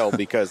say Hill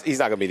because he's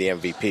not going to be the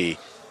MVP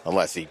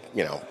unless he,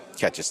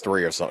 catches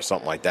 3 or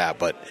something like that.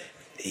 But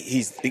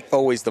he's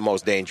always the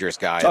most dangerous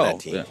guy on that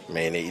team. Yeah.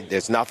 I mean,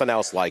 there's nothing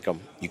else like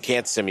him. You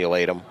can't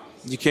simulate him.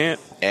 You can't.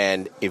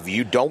 And if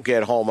you don't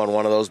get home on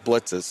one of those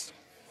blitzes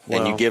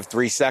and you give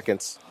 3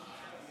 seconds,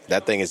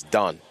 that thing is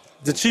done.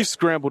 The Chiefs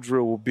scramble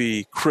drill will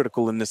be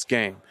critical in this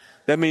game.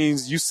 That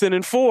means you send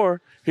in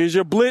 4. Here's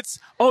your blitz.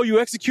 Oh, you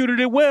executed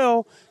it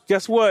well.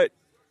 Guess what?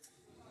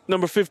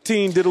 Number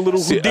 15 did a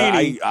little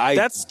Houdini.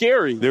 That's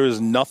scary. There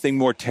is nothing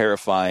more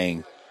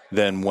terrifying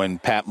than when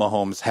Pat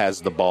Mahomes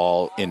has the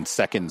ball in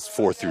seconds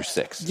 4 through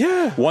 6.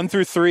 Yeah. 1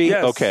 through 3,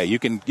 yes. Okay, you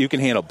can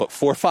handle. But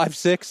 4, 5,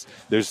 6,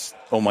 there's,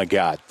 oh my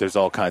God, there's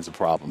all kinds of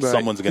problems. Right.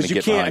 Someone's going to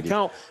get behind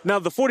you. Now,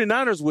 the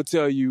 49ers would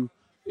tell you,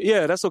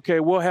 yeah, that's okay.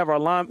 We'll have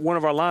one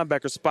of our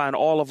linebackers spy, and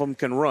all of them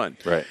can run.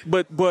 Right.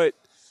 But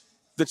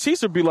the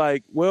Chiefs would be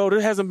like, well,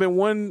 there hasn't been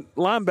one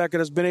linebacker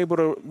that's been able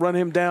to run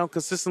him down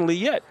consistently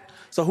yet.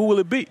 So who will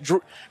it be?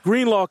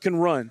 Greenlaw can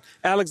run.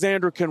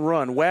 Alexander can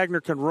run.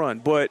 Wagner can run.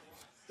 But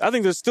I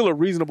think there's still a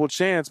reasonable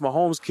chance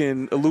Mahomes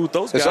can elude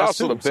those guys. There's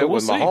also too. the bit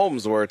with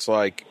Mahomes where it's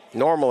like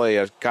normally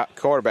a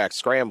quarterback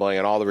scrambling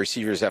and all the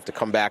receivers have to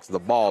come back to the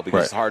ball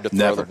because it's hard to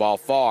throw the ball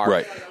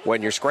far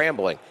when you're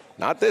scrambling.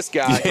 Not this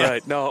guy. Yeah.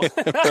 Right, no. It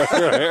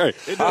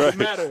doesn't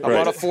matter. I'm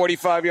on a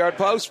 45-yard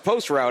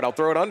post route. I'll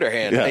throw it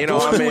underhand. Yeah. You know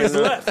what I mean? His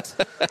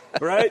left.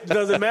 Right? It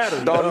doesn't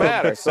matter. Don't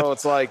matter. So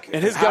it's like,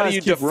 and his how guys do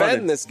you keep defend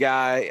running. this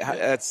guy?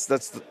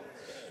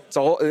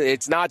 So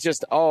it's not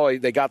just,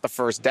 they got the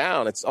first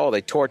down. It's,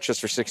 they torched us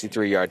for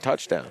 63-yard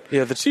touchdown.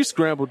 Yeah, the Chiefs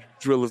scramble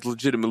drill is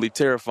legitimately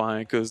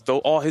terrifying because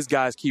all his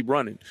guys keep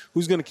running.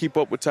 Who's going to keep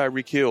up with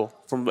Tyreek Hill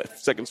from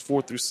seconds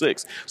 4 through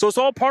 6? So it's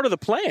all part of the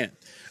plan.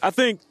 I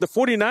think the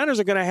 49ers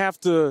are going to have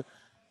to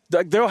 –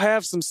 they'll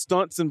have some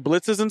stunts and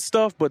blitzes and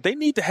stuff, but they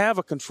need to have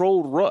a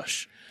controlled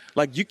rush.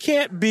 Like, you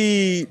can't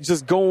be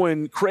just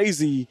going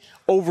crazy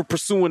over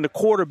pursuing the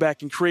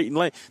quarterback and creating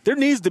lane. There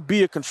needs to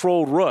be a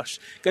controlled rush.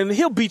 And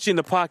he'll beat you in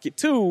the pocket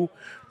too,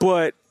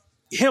 but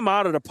him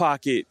out of the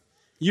pocket,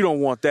 you don't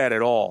want that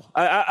at all.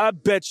 I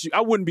bet you – I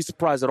wouldn't be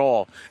surprised at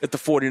all if the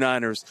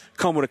 49ers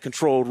come with a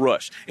controlled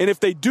rush. And if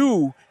they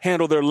do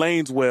handle their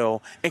lanes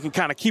well and can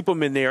kind of keep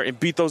them in there and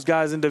beat those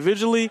guys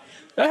individually,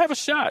 they'll have a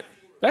shot.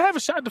 They have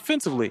a shot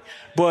defensively.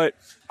 But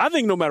I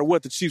think no matter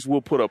what, the Chiefs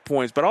will put up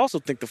points. But I also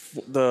think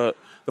the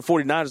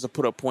 49ers will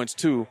put up points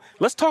too.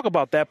 Let's talk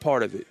about that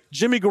part of it.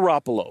 Jimmy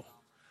Garoppolo,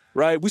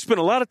 right? We spent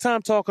a lot of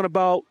time talking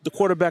about the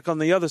quarterback on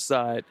the other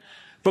side.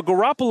 But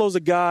Garoppolo's a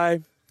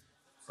guy,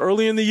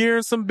 early in the year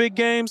in some big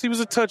games, he was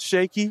a touch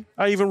shaky.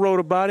 I even wrote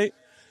about it.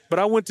 But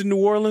I went to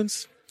New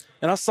Orleans,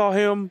 and I saw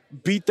him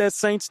beat that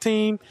Saints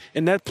team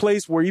in that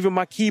place where even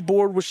my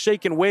keyboard was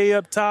shaking way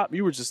up top.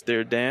 You were just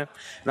there, Dan.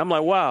 And I'm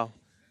like, wow.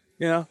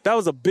 You know, that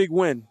was a big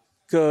win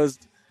because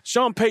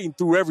Sean Payton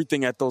threw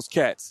everything at those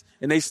cats,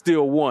 and they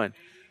still won.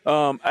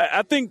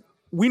 I think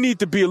we need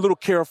to be a little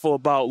careful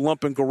about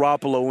lumping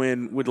Garoppolo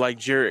in with, like,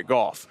 Jared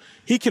Goff.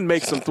 He can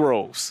make some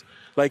throws.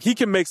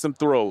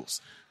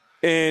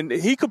 And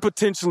he could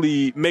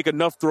potentially make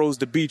enough throws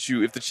to beat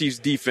you if the Chiefs'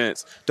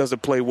 defense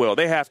doesn't play well.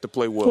 They have to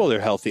play well. Well, they're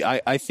healthy.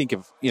 I think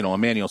of,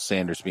 Emmanuel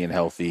Sanders being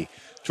healthy,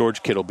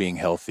 George Kittle being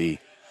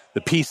healthy,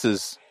 the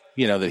pieces –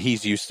 that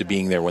he's used to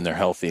being there when they're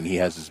healthy and he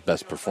has his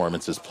best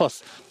performances.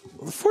 Plus,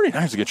 the 49ers are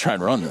going to try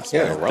and run this.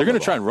 Yeah, they're going to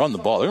try and run the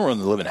ball. They're going to run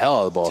the living hell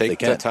out of the ball if they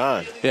can. Take the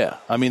time. Yeah.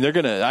 I mean, they're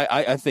going to –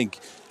 I think,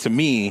 to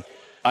me,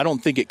 I don't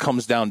think it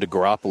comes down to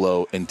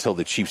Garoppolo until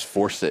the Chiefs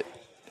force it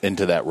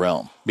into that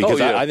realm. Because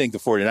I think the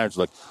 49ers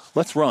are like,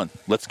 let's run.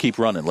 Let's keep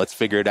running. Let's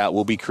figure it out.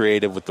 We'll be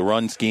creative with the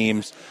run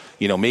schemes.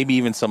 Maybe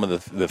even some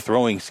of the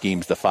throwing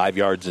schemes, the 5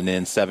 yards and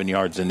in, 7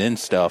 yards and in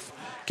stuff.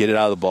 Get it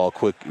out of the ball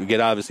quick. Get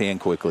out of his hand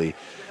quickly.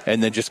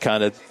 And then just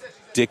kind of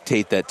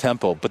dictate that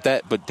tempo.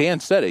 But Dan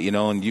said it,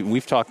 and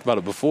we've talked about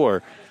it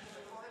before.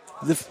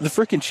 The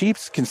freaking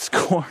Chiefs can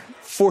score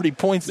 40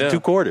 points in 2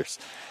 quarters.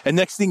 And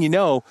next thing you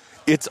know,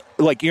 it's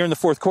like you're in the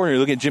fourth quarter, you're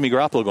looking at Jimmy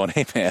Garoppolo going,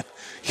 hey, man,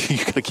 you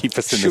got to keep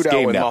us in this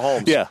game now.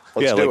 Mahomes. Yeah,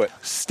 Let's do it.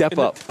 Step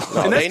up.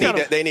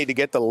 They need to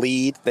get the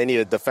lead. They need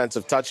a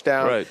defensive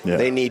touchdown. Right. Yeah.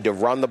 They need to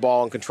run the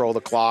ball and control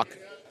the clock.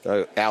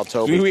 Al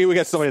Toby. We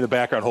got somebody in the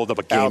background holding up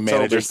a game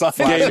manager sign.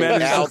 Game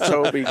manager. Al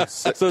Toby.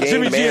 So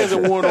Jimmy G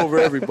hasn't won over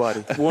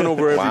everybody.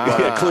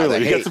 Yeah,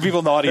 clearly. You got some people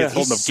in the audience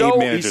holding up game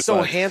manager He's so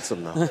signs.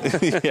 handsome, though.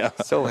 Yeah.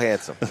 So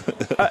handsome.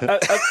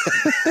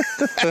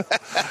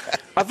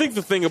 I think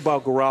the thing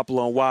about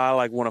Garoppolo and why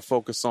I want to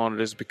focus on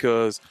it is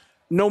because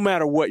no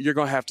matter what, you're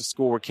going to have to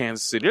score with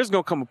Kansas City. There's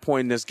going to come a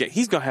point in this game,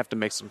 he's going to have to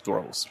make some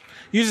throws.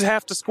 You just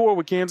have to score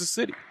with Kansas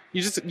City.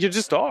 You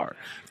just are.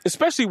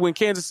 Especially when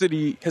Kansas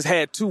City has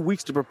had 2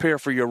 weeks to prepare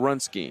for your run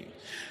scheme.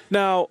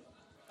 Now,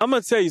 I'm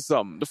going to tell you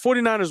something. The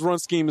 49ers run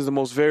scheme is the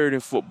most varied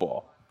in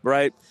football,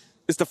 right?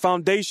 It's the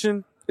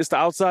foundation. It's the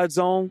outside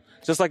zone,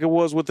 just like it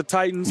was with the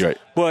Titans. Right.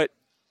 But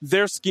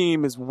their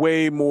scheme is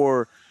way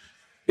more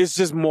 – it's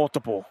just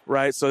multiple,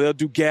 right? So they'll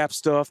do gap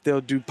stuff.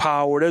 They'll do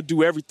power. They'll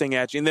do everything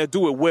at you, and they'll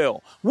do it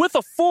well with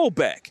a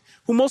fullback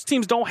who most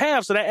teams don't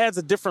have, so that adds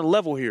a different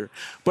level here.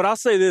 But I'll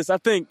say this. I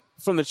think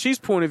from the Chiefs'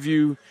 point of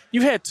view,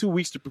 you had 2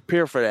 weeks to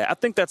prepare for that. I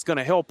think that's going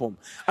to help them.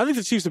 I think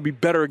the Chiefs will be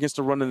better against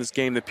the run in this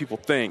game than people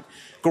think.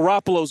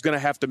 Garoppolo's going to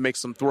have to make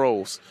some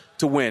throws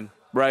to win,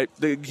 right?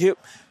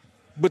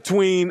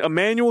 Between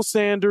Emmanuel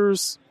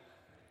Sanders,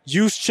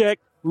 Juszczyk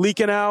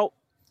leaking out,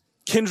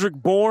 Kendrick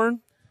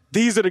Bourne,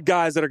 these are the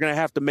guys that are going to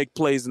have to make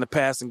plays in the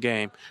passing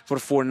game for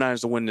the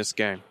 49ers to win this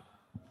game.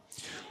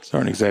 These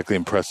aren't exactly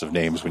impressive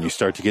names when you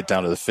start to get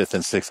down to the 5th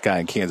and 6th guy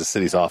in Kansas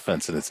City's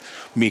offense, and it's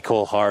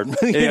Mecole Hardman.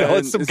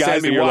 It's some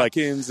guys that you're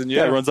Watkins, like, and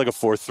it runs like a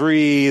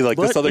 4.3. Like,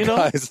 but, this other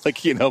guy's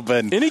like,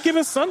 been. Any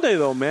given Sunday,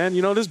 though, man,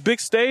 this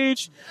big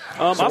stage,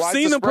 I've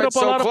seen them put up a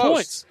lot of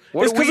points.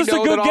 What it's do we because it's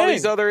know a good that game. all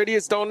these other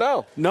idiots don't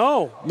know?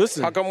 No,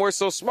 listen. How come we're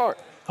so smart?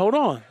 Hold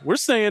on. We're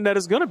saying that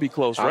it's going to be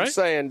close, right? I'm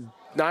saying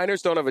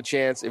Niners don't have a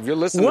chance. If you're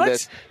listening to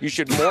this, you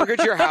should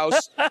mortgage your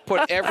house,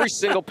 put every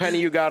single penny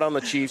you got on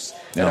the Chiefs.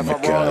 And if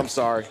I'm wrong, I'm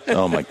sorry.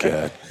 Oh, my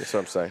God. That's what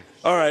I'm saying.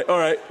 All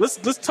right. Let's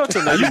touch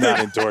on that. You're not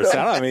endorsed.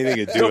 I don't have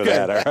anything to do with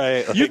that, all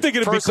right? You think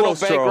it'd be Personal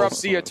close,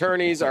 bankruptcy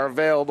attorneys are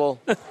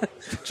available.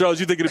 Charles,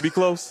 you think it'd be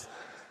close?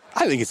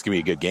 I think it's going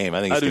to be a good game.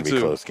 I think it's going to be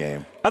a close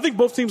game. I think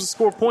both teams will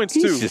score points, too.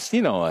 He's just,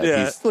 you know what?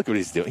 Yeah. Look what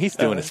he's doing. He's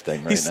doing his thing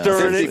right now. He's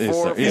stirring it.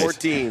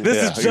 54-14.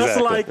 This is just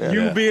like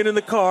you being in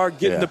the car,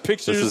 getting the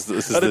pictures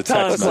this is of the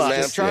time Listen, slot.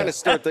 man, I'm trying to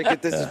start thinking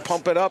this is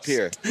pump it up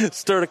here.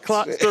 Stir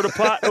the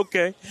pot.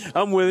 Okay,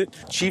 I'm with it.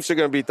 Chiefs are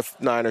going to beat the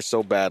Niners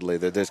so badly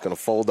that they're just going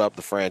to fold up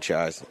the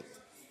franchise,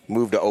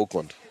 move to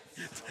Oakland.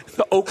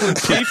 The Oakland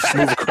Chiefs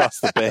move across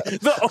the bay.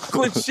 The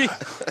Oakland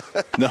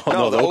Chiefs.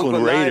 No, the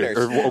Oakland Raiders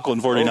or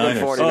Oakland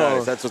 49ers. Oakland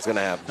 49ers. That's what's going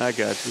to happen. I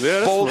got you.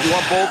 Yeah, you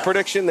want bold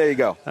prediction? There you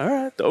go. All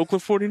right, the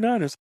Oakland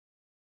 49ers.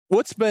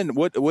 We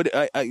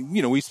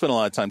spent a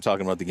lot of time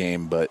talking about the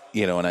game, but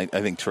and I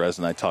think Terez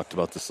and I talked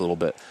about this a little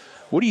bit.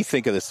 What do you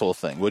think of this whole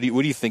thing? What do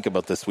you think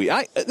about this week?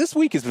 This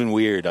week has been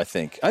weird. I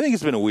think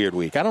it's been a weird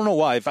week. I don't know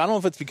why. I don't know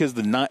if it's because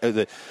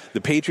the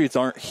Patriots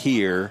aren't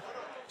here.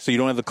 So you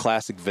don't have the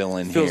classic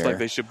villain here. Feels like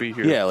they should be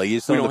here. Yeah, like you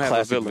just don't have the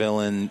classic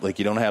villain. Like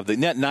you don't have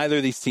neither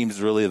of these teams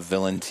is really a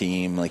villain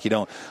team. Like you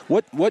don't.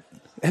 What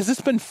has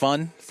this been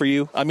fun for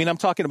you? I mean, I'm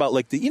talking about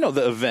like the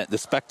event, the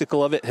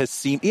spectacle of it has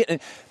seemed.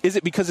 Is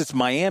it because it's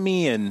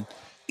Miami and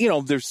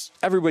there's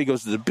everybody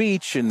goes to the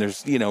beach and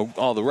there's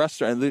all the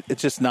restaurants.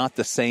 It's just not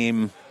the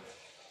same.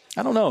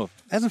 I don't know.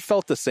 It hasn't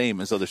felt the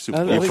same as other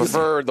Super Bowls. You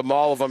prefer the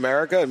Mall of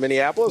America in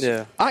Minneapolis?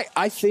 Yeah.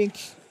 I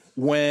think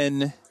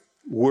when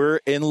we're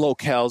in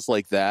locales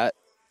like that,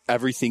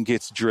 everything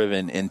gets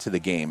driven into the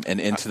game and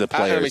into the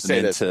players. Let me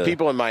say this.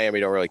 People in Miami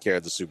don't really care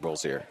if the Super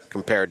Bowl's here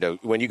compared to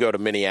when you go to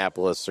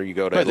Minneapolis or you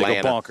go to Atlanta.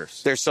 They go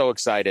bonkers. They're so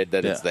excited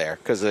that it's there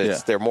because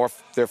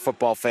they're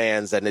football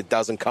fans and it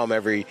doesn't come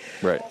every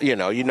right.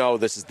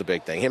 This is the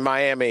big thing. In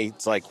Miami,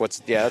 it's like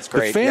that's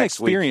great. The fan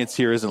experience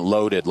here isn't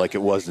loaded like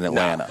it was in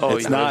Atlanta. No.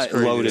 It's not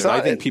loaded.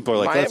 I think people are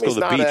like, Miami's let's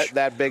go to the beach. Not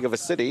that big of a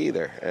city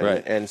either. And,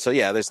 right. And so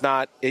there's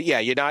not.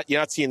 You're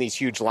not seeing these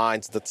huge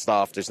lines and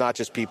stuff. There's not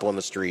just people in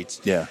the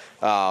streets. Yeah.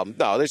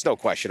 No, there's no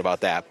question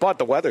about that. But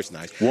the weather's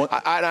nice.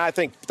 I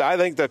think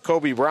the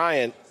Kobe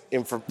Bryant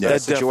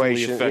that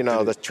situation,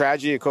 the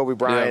tragedy of Kobe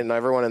Bryant and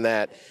everyone in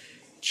that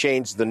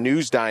changed the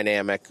news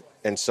dynamic,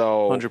 and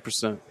so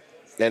 100%.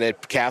 And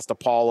it cast a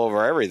pall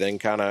over everything,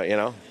 kind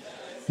of,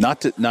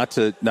 Not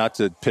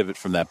to pivot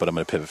from that, but I'm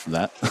going to pivot from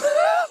that.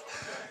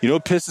 You know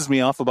what pisses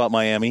me off about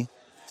Miami?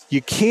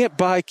 You can't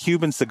buy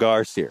Cuban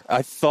cigars here.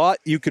 I thought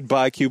you could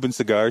buy Cuban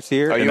cigars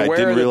here, Are you and aware I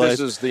didn't realize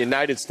that this is the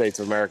United States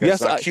of America. Yes,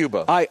 it's not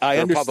Cuba. I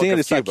understand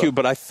it's not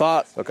Cuba, but I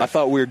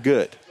thought we were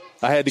good.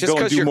 I had to go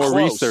and do more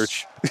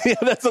research. Yeah,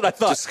 that's what I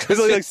thought. It was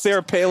like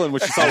Sarah Palin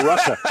when she saw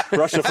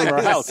Russia from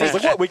her house. I was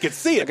like, what? We could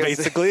see it,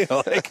 basically.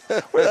 Like,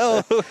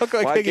 well, how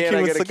can I get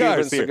a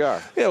Cuban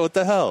cigar? Yeah, what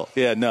the hell?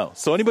 Yeah, no.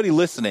 So anybody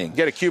listening,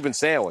 get a Cuban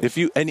sandwich. If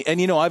you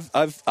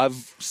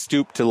I've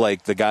stooped to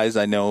like the guys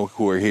I know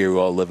who are here who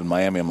all live in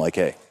Miami. I'm like,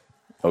 hey.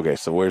 Okay,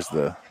 so there's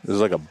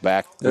like a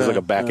back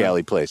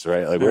alley place,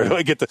 right? Like where do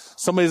I get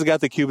somebody's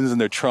got the Cubans in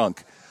their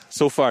trunk.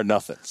 So far,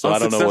 nothing. So I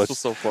don't know what's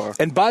so far.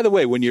 And by the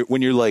way, when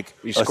you're like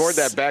you scored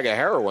that bag of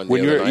heroin.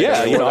 When you're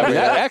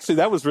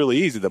that was really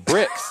easy. The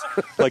bricks,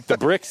 like the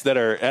bricks that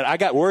are. And I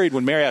got worried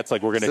when Marriott's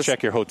like, we're going to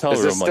check your hotel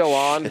room. Is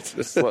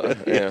this still on?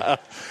 Yeah.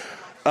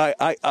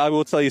 I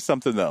will tell you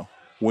something though.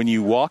 When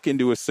you walk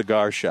into a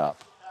cigar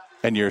shop.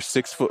 And you're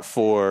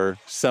 6'4",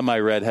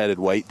 semi-redheaded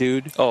white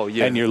dude. Oh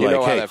yeah, and you're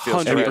like, hey,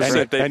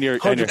 100%. And you're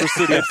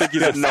 100%. I think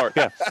he's a narc.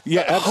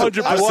 Yeah,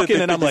 100%. I walk in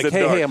and I'm like,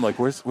 hey, I'm like,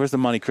 where's the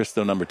Monte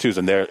Cristo number 2s?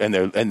 And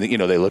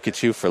they look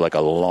at you for like a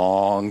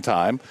long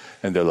time,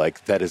 and they're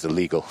like, that is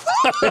illegal.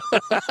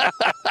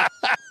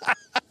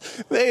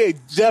 They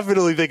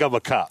definitely think I'm a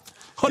cop.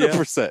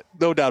 100%,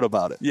 no doubt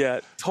about it. Yeah,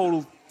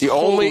 total. The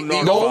only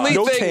thing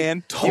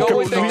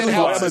that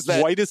helps is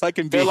as white as I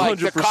can be. They're like,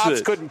 100%. the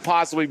cops couldn't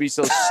possibly be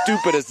so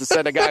stupid as to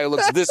send a guy who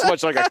looks this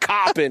much like a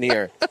cop in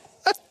here.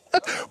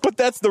 But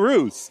that's the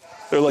ruse.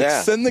 They're like,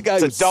 send the guy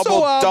who's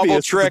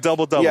double trick,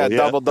 double. Yeah,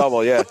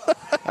 double. Yeah,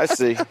 I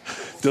see.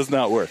 Does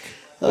not work.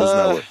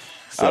 So.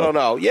 I don't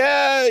know.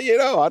 Yeah,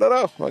 I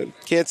don't know. I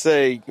can't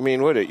say. I mean,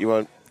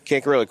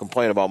 can't really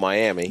complain about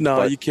Miami.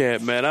 No, you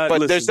can't, man.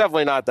 But there's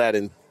definitely not that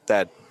in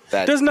that.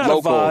 There's not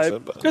local, a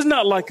vibe. There's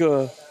not like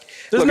a.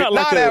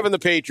 Having the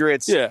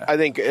Patriots, I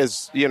think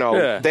is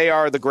they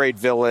are the great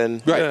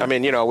villain. Right. I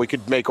mean, we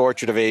could make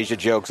Orchard of Asia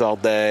jokes all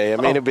day. I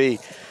mean, we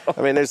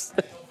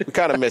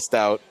kind of missed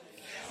out.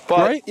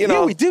 But, right? you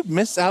know, we did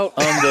miss out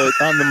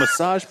on the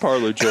massage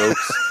parlor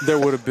jokes. There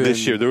would have been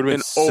this year. There would have been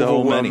an so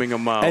overwhelming many.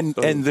 amount.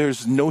 And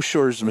there's no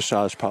shortage of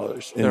massage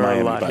parlors in There are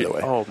a Miami, lot by here. the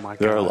way. Oh, my God.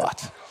 There are a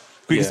lot.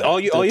 Because all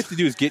you have to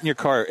do is get in your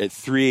car at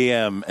 3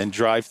 a.m. and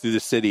drive through the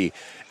city,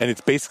 and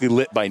it's basically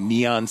lit by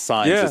neon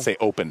signs that say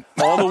open.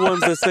 All the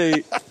ones that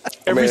say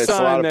every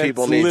sign that's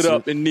lit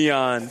up in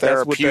neon.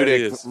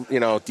 Therapeutic, that's what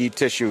that is. Deep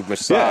tissue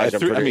massage.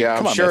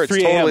 I'm sure it's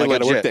 3 totally a.m. legit. I got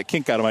to work legit. that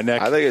kink out of my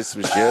neck. I think it's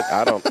legit.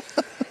 I don't.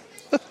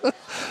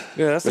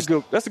 Yeah,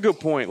 that's a good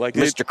point. Like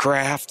Mr.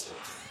 Kraft.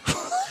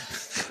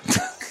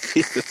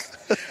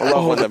 I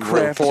love when the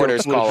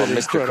reporters call him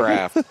Mr.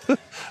 Kraft.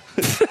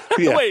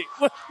 Wait.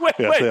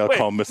 They all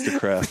call him Mr.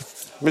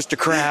 Kraft. Mr.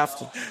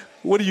 Kraft.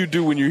 What do you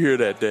do when you hear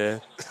that,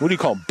 Dad? What do you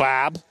call him,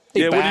 Bob?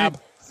 Hey, Yeah, Bob.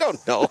 I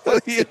don't know.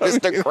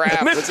 Mr.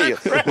 Kraft. What's he?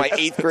 My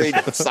 8th grade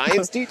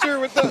science teacher?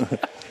 What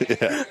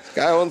the?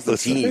 Guy owns the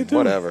team.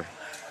 Whatever.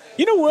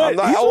 You know what?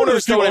 He's He's one of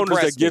the few don't owners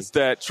impress that gets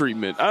that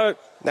treatment.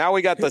 Now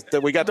we got the A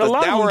lot now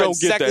of them we're in don't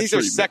get that these are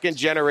treatment. second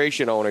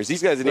generation owners.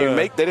 These guys didn't even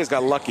make. They just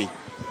got lucky.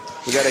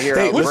 We got to hear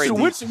how great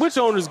these. Which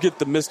owners get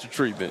the Mr.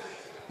 treatment?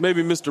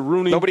 Maybe Mr.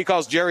 Rooney. Nobody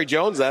calls Jerry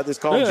Jones that. They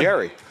just call him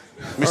Jerry.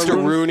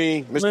 Mr.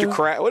 Rooney, Mr.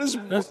 Kraft. What is?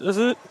 That's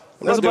it.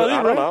 That's about it,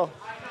 I right? don't know.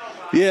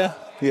 Yeah,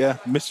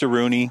 Mr.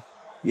 Rooney.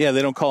 Yeah,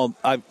 they don't call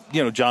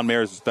him. John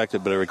Mayer is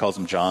respected, but everybody calls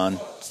him John.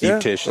 Steve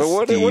Tisch. But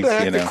what Steve, the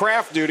heck did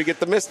Kraft do to get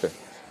the Mister?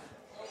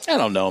 I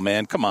don't know,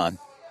 man. Come on.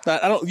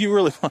 I don't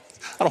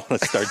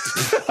want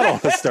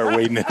to start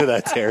wading into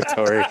that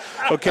territory.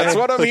 Okay, That's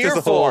what I'm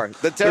here for.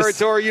 The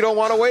territory you don't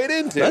want to wade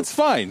into. That's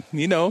fine.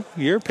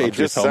 You're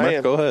Patriots homer.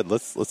 saying. Go ahead.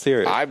 Let's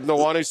hear it. I'm the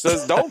one who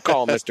says don't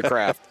call Mr.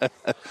 Kraft.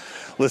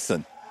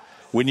 Listen,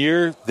 when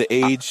you're the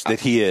age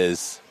that he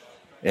is,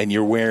 and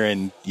you're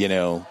wearing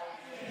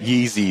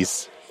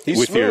Yeezys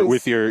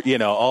with your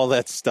all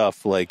that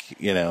stuff,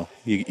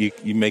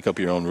 you make up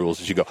your own rules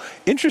as you go.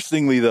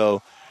 Interestingly,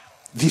 though,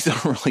 these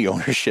aren't really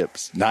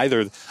ownerships.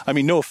 Neither. I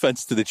mean, no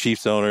offense to the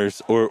Chiefs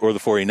owners or the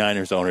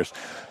 49ers owners,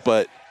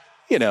 but,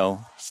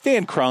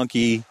 Stan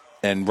Kroenke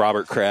and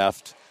Robert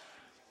Kraft,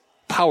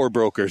 power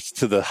brokers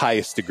to the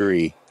highest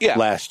degree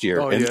last year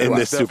in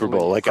this Super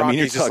Bowl.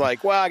 Kroenke's just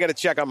like, well, I got to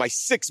check on my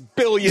 $6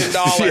 billion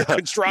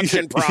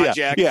construction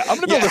project. Yeah, I'm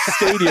going to build a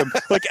stadium.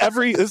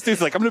 This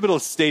dude's like, I'm going to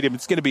build a stadium.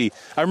 It's going to be,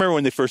 I remember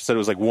when they first said it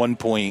was like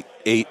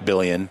 $1.8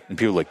 billion, and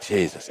people were like,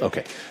 Jesus,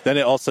 okay. Then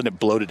all of a sudden it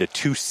bloated to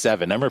 2.7. I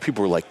remember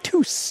people were like,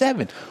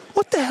 2.7?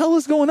 What the hell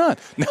is going on?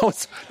 Now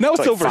it's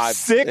like over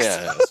 6.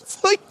 Yeah.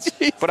 It's like,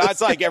 Jesus. But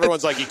it's like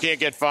everyone's like, you can't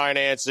get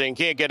financing,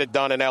 can't get it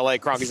done in L.A.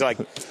 Kroenke's like,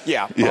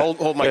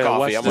 hold my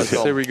coffee. I'm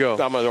Here we go.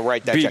 I'm going to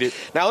write that Beat check. it.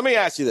 Now, let me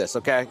ask you this,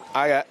 okay?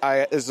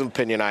 This is an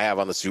opinion I have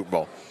on the Super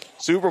Bowl.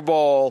 Super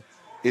Bowl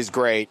is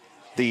great.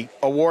 The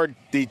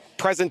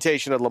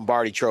presentation of the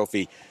Lombardi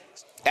Trophy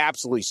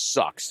absolutely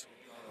sucks.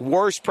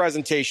 Worst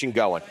presentation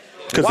going.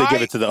 Because they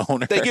give it to the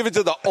owner. They give it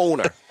to the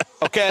owner,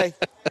 okay?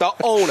 The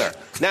owner.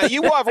 Now,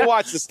 you ever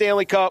watch the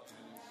Stanley Cup?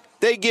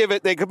 They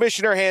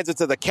commissioner hands it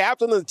to the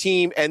captain of the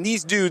team, and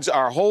these dudes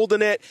are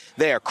holding it.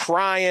 They are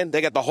crying.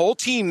 They got the whole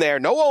team there.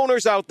 No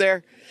owners out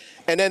there.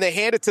 And then they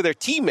hand it to their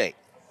teammate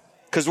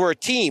because we're a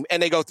team.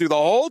 And they go through the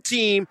whole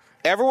team.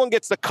 Everyone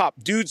gets the cup.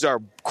 Dudes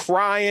are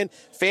crying.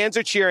 Fans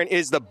are cheering. It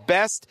is the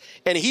best.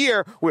 And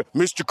here, we're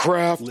Mr.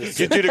 Kraft,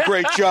 you did a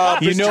great job,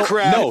 Mr.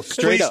 Kraft. No,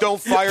 please don't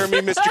fire me,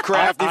 Mr.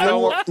 Kraft.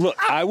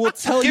 I will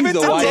tell Give you it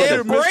the to why.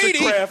 Dan Brady.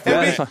 Mr.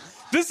 Kraft.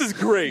 This is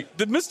great.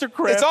 The Mr.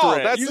 Kraft. It's all.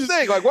 rant. That's the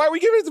thing. Like, why are we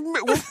giving it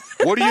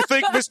to what do you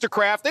think, Mr.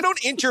 Kraft? They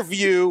don't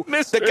interview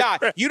the guy.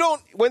 Kraft. You don't,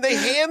 when they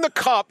hand the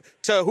cup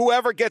to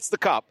whoever gets the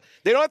cup,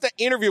 they don't have to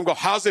interview him and go,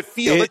 how's it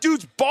feel? The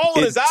dude's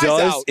bawling his eyes out.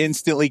 It does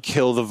instantly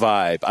kill the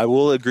vibe. I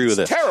will agree with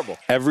it. It's terrible.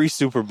 Every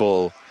Super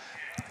Bowl,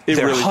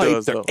 they're really hyped,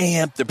 does, they're though.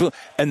 amped,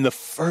 and the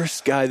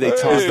first guy they talk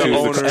Hey, to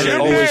the is the owner. it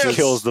always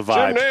kills the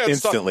vibe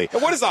instantly.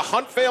 And what is the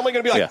Hunt family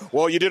going to be like? Yeah.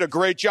 Well, you did a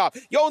great job.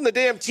 You owned the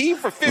damn team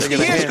for 50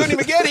 years. Couldn't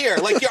even get here.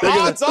 Like, your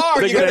odds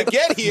are you're going to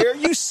get here.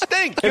 You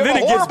stink. You have a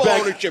horrible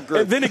ownership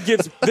group. And then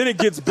it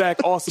gets back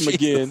awesome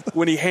again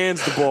when he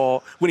hands the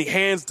ball, when he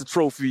hands the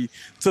trophy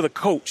to the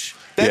coach.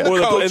 Then the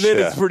coach. And then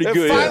it's pretty and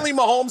good. finally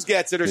Mahomes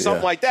gets it or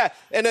something like that.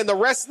 And then the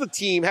rest of the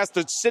team has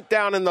to sit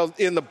down in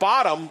the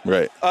bottom,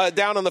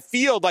 down on the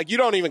field, like you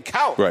don't even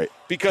count. Right.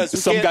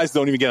 Because some guys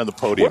don't even get on the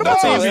podium. What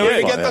about That's they how don't it's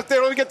even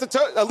fun,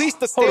 get at least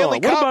the Hold Stanley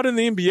on. Cup. What about in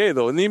the NBA,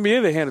 though? In the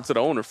NBA, they hand it to the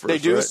owner first. They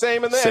do the right?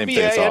 same in the Same thing,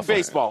 NBA it's and awful.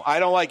 baseball. I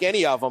don't like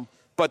any of them,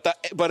 but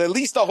at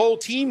least the whole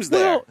team's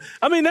there. Well,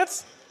 I mean,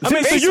 that's... I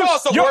mean,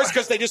 Baseball's the worst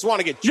because they just want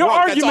to get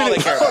drunk. That's all they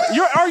care about.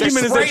 Your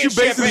argument is that you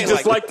They're basically spraying just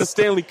champagne like the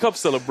Stanley Cup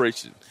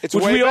celebration. It's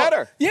way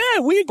better. Yeah,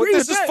 we But agree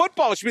this with is that.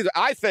 football. It should be.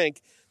 I think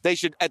they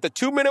should, at the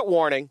 2-minute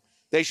warning,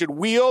 they should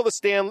wheel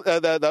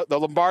the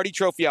Lombardi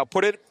Trophy out,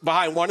 put it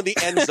behind one of the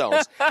end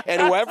zones,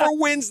 and whoever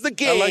wins the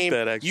game, like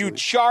that, actually. you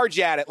charge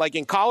at it. Like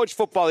in college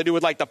football, they do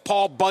with like the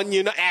Paul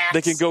Bunyan axe.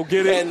 They can go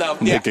get it. And,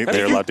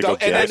 they're allowed to go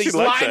get it. And then I these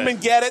actually like linemen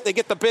get it. They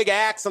get the big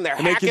axe, and they're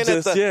And they hacking can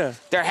at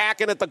they're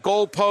hacking at the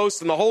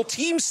goalpost, and the whole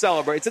team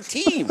celebrates. It's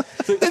a team.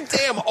 The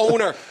damn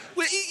owner.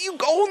 You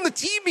own the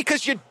team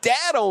because your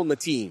dad owned the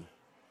team.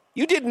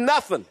 You did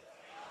nothing.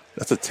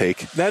 That's a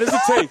take. That is a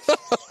take.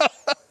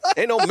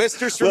 Ain't no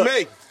misters for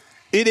me.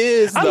 It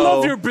is, I though.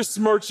 love your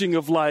besmirching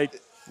of,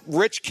 like,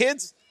 Rich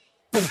kids?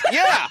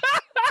 Yeah.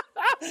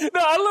 no,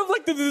 I love,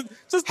 like,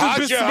 just the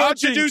besmirching.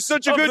 How'd you do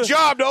such a good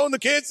job to own the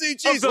Kansas City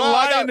Chiefs? Of the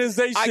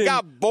lionization I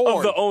got born.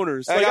 of the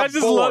owners. I Like, got I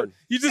just born. love,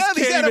 you just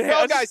these can't even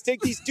NFL guys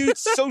take these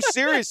dudes so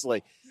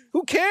seriously.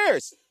 Who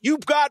cares? You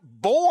got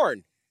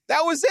born.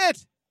 That was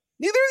it.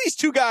 Neither of these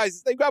two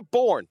guys, they got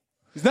born.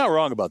 He's not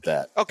wrong about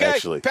that, Okay,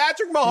 actually.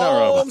 Patrick Not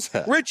wrong about Mahomes,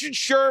 that. Richard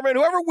Sherman,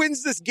 whoever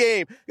wins this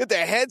game, get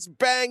their heads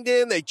banged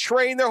in. They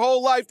train their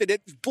whole life. They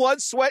did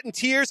blood, sweat, and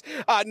tears.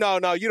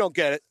 No, you don't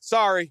get it.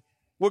 Sorry.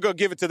 We're going to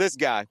give it to this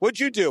guy. What'd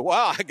you do?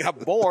 Well, I got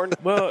born.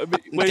 Well,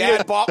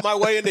 Dad bought my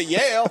way into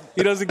Yale.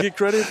 He doesn't get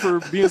credit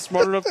for being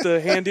smart enough to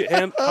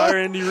hire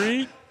Andy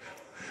Reid.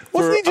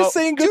 Wasn't he just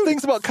saying good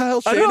things about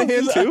Kyle Shanahan,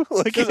 too?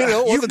 Like,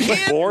 wasn't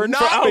he born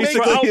not for make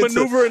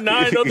outmaneuvering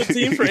 9 other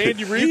teams for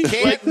Andy Reid? You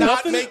can't Like, not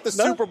nothing? make the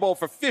Super Bowl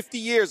for 50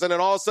 years and then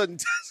all of a sudden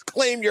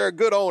claim you're a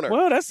good owner.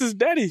 Well, that's his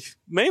daddy,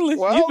 mainly.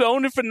 Well- You've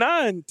owned it for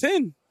 9,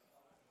 10,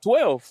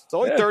 12. It's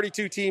only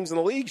 32 teams in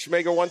the league. You should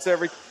make it once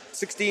every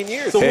 16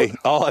 years. Hey,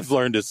 all I've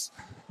learned is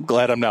I'm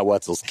glad I'm not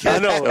Wetzel's kid. I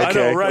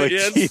know, right? Like,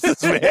 Yes.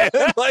 Jesus, man.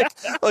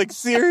 like,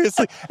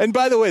 seriously. And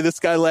by the way, this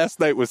guy last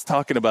night was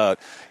talking about,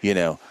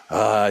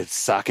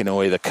 socking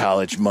away the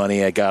college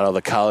money. I got all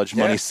the college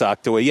money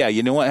socked away. Yeah,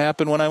 you know what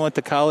happened when I went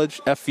to college?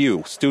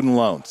 FU, student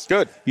loans.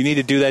 Good. You need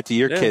to do that to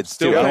your kids,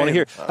 too. still I don't want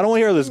to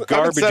hear this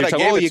garbage. said I You're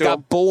talking, gave it you to got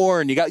him.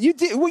 born.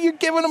 You're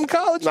giving them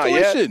college Not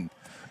yet. tuition.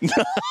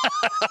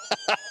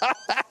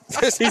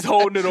 He's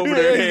holding it over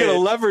their You're head. going to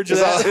leverage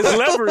that. It's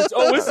leverage.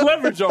 Oh, it's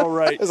leverage, all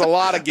right. There's a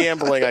lot of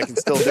gambling I can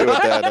still do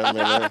with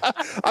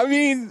that. I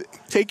mean,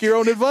 take your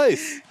own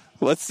advice.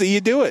 Let's see you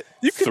do it.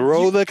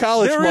 Throw the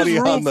college There money is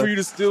room on for you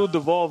to still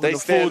devolve They into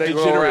full go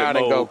degenerate around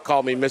and mode. go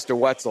call me Mr.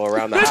 Wetzel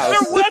around the house.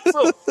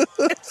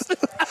 Mr.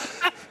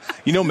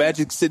 Wetzel.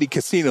 Magic City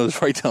Casino is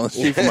right down the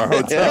street from our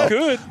hotel.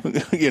 Good.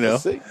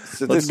 See?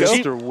 So Let's this, go.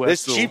 cheap, Mr. this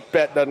Wetzel. cheap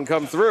bet doesn't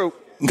come through.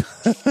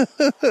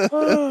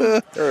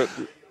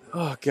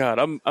 Oh, God.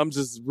 I'm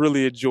just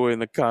really enjoying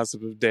the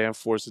concept of Dan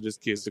forcing his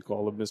kids to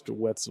call him Mr.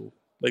 Wetzel.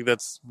 Like,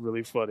 that's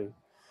really funny.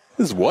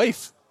 His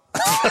wife.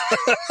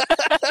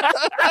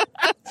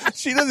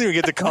 She doesn't even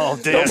get to call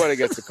him Dan. Nobody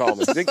gets to call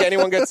me. Think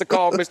anyone gets to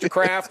call Mr.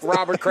 Kraft,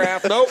 Robert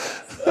Kraft? Nope.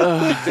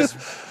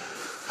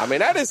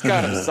 That is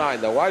kind of a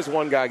sign, though. Why does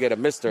one guy get a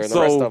Mr. and the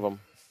rest of them?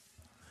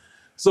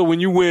 So when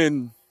you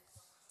win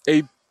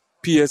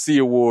APSE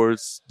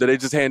awards, do they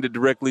just hand it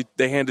directly?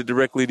 They hand it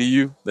directly to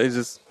you. They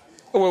just.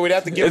 Well, we'd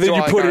have to give And it then to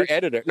you like put our it-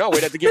 editor. No,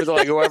 we'd have to give it to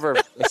like whoever.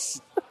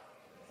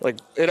 Like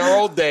in our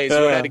old days, we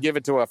had to give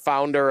it to a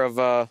founder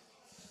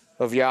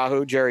of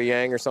Yahoo, Jerry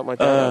Yang or something like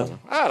that.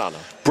 I don't know.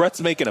 Brett's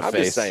making a I'm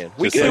face. just saying.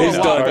 We could do a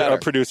lot better. Our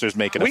producer's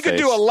making a We face. could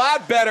do a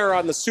lot better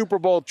on the Super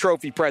Bowl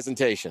trophy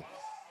presentation.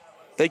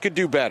 They could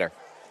do better.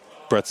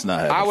 Brett's not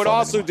having I would fun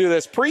also anymore. do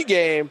this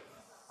pregame.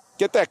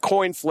 Get that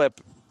coin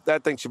flip.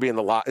 That thing should be in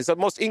the lot. It's the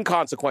most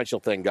inconsequential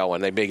thing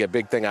going. They make a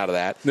big thing out of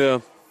that. Yeah.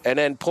 And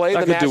then play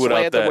I the could do national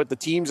without anthem that. with the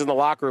teams in the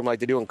locker room like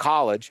they do in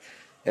college.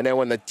 And then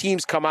when the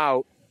teams come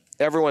out,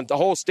 the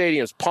whole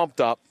stadium is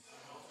pumped up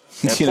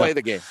and play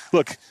the game.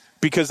 Look,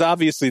 because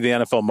obviously the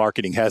NFL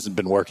marketing hasn't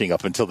been working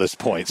up until this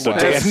point. So Well,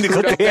 Dan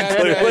screwed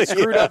clearly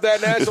screwed up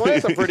that national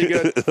anthem pretty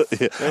good.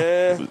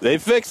 They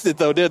fixed it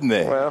though, didn't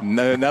they? Well.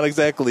 No, not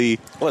exactly.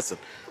 Listen,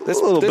 this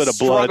A little bit of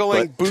blood,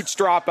 struggling but-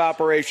 bootstrap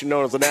operation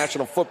known as the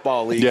National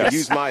Football League. Yes.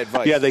 Use my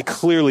advice. Yeah, they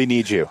clearly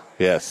need you.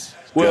 Yes.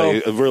 Well-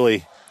 Yeah,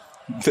 really.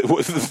 Dan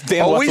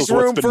Always Wetzel's what's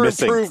room been for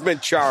missing.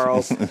 improvement,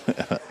 Charles.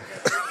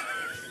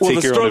 Well,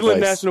 Take the your own struggling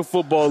advice. National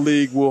Football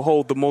League will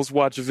hold the most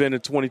watched event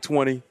in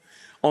 2020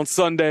 on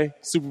Sunday,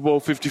 Super Bowl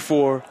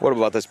 54. What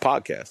about this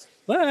podcast?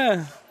 We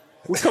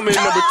come in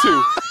number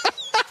 2.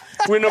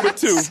 We're number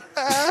 2.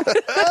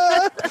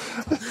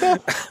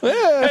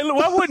 Hey, look,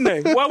 why wouldn't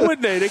they? Why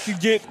wouldn't they? They could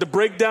get the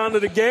breakdown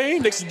of the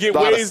game. They could get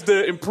Lot of- ways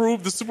to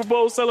improve the Super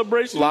Bowl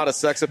celebration. A lot of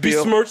sex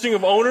appeal. besmirching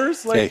of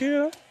owners. Like, Hey.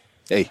 yeah.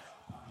 Hey,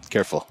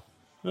 careful.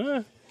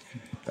 All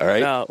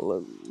right. Now,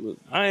 look,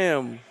 I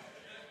am.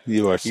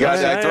 You are. You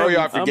guys, sorry. I throw you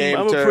off your game.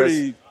 I'm a to-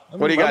 pretty.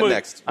 What do you got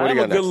next? What do I'm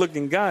you a got next?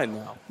 good-looking guy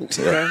now.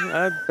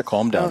 Okay?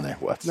 Calm down there,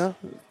 Wetz. No.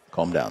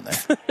 Calm down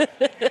there.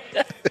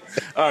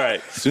 All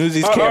right. As soon as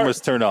these cameras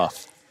turn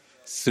off,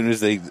 as soon as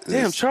they.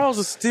 Damn, Charles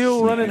is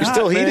still running You hot,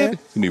 still man. heated?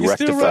 Can be He's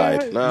still rectified.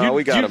 running No, hot.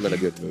 we got him in a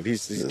good mood.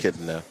 He's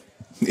kidding now.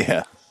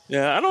 Yeah.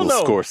 Yeah, I don't Little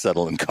know. score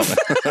settling coming.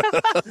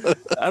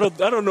 I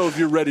don't know if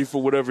you're ready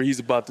for whatever he's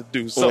about to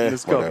do. Something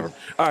is coming. whatever.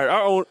 All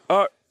right,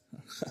 our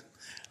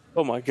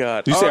oh my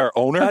God! Did you say our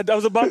owner? I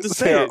was about to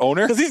Say say our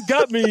owner? because he's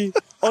got me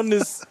on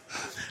this.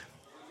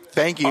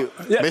 Thank you,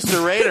 yeah.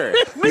 Mr. Raider.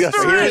 Yes,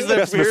 Here's the,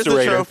 yes, here's Mr. the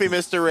Raider. trophy,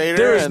 Mr. Raider.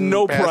 There is and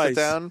no pass it price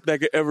down. that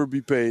could ever be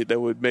paid that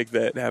would make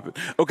that happen.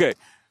 Okay,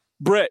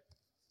 Brett,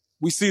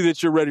 we see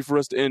that you're ready for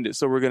us to end it,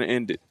 so we're going to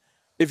end it.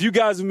 If you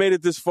guys have made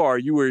it this far,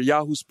 you were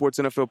Yahoo Sports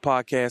NFL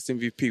Podcast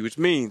MVP, which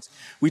means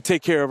we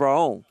take care of our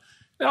own.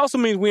 It also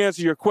means we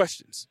answer your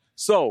questions.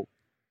 So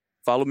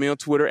Follow me on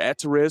Twitter at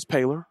Terez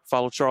Paylor.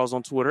 Follow Charles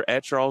on Twitter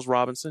at Charles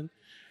Robinson.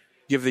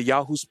 Give the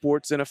Yahoo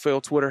Sports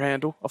NFL Twitter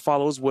handle a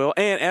follow as well.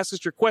 And ask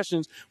us your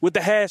questions with the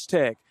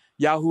hashtag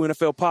Yahoo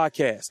NFL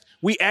Podcast.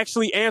 We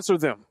actually answer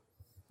them.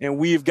 And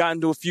we've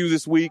gotten to a few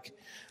this week.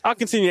 I'll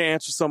continue to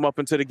answer some up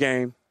into the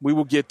game. We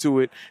will get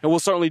to it. And we'll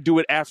certainly do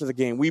it after the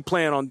game. We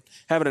plan on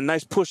having a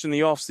nice push in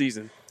the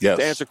offseason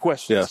to answer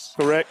questions. Yes.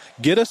 Correct?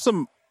 Get us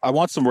I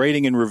want some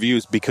rating and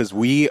reviews because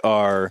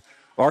our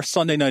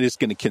Sunday night is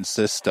going to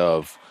consist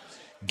of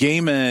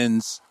game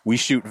ends, we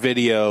shoot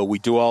video, we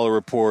do all the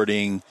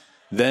reporting,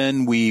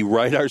 then we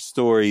write our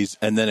stories,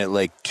 and then at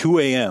like 2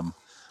 a.m.,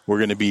 we're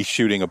going to be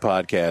shooting a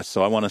podcast.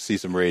 So I want to see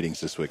some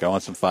ratings this week. I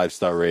want some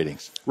 5-star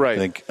ratings.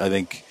 Right. I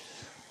think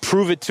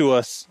prove it to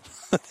us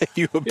that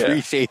you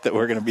appreciate that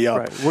we're going to be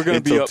up We're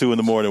going to be up 2 in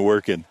the morning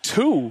working.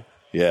 2?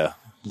 Yeah,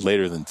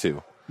 later than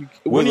 2.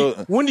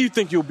 When do you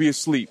think you'll be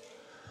asleep?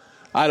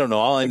 I don't know.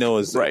 All I know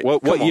is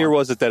what year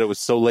was it that it was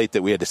so late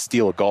that we had to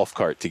steal a golf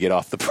cart to get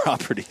off the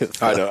property?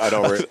 I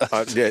don't.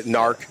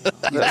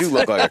 Narc. You do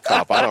look like a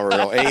cop. I don't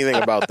know anything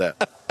about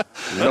that.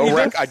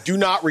 I do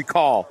not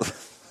recall.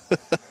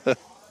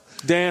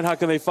 Dan, how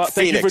can they find?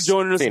 Thank you for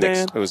joining us, Phoenix.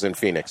 Dan. It was in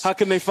Phoenix. How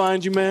can they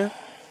find you, man?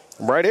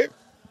 I'm right here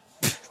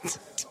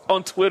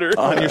on Twitter,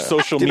 on your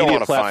social media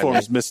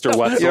platforms, Mr.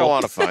 Wetzel. You don't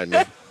want to find me.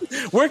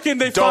 Where can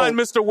they find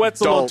Mr.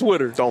 Wetzel on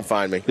Twitter? Don't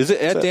find me. Is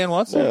it at Dan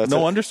Wetzel? Yeah,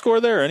 no underscore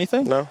there or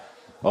anything? No.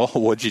 Oh,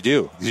 what'd you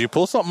do? Did you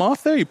pull something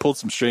off there? You pulled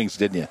some strings,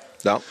 didn't you?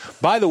 No.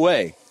 By the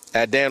way.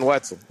 At Dan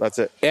Wetzel. That's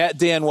it. At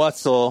Dan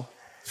Wetzel.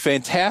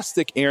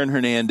 Fantastic Aaron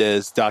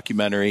Hernandez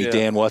documentary. Yeah.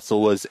 Dan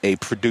Wetzel was a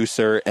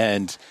producer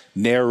and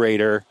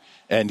narrator,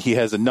 and he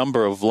has a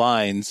number of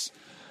lines.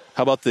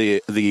 How about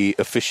the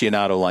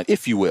aficionado line,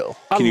 if you will?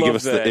 Can you give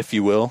us the if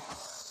you will?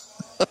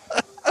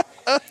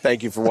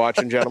 Thank you for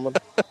watching, gentlemen.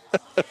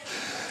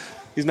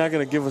 He's not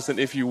going to give us an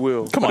if you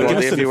will. Come on, give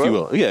us an if you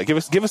will. Yeah, give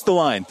us the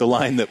line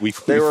that we.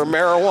 They were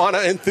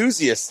marijuana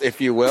enthusiasts,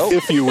 if you will.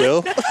 If you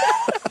will.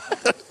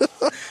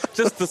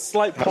 Just the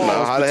slight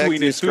pause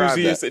between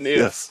enthusiast and if.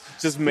 Yes.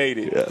 Just made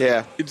it.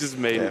 Yeah. It just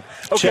made it.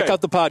 Okay. Check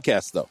out the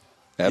podcast, though.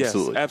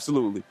 Absolutely. Yes,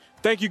 absolutely.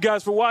 Thank you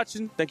guys for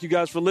watching. Thank you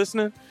guys for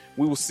listening.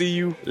 We will see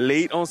you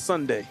late on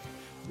Sunday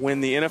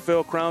when the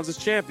NFL crowns its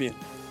champion.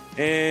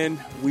 And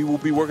we will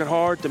be working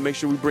hard to make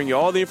sure we bring you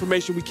all the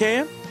information we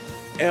can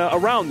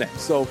around that.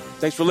 So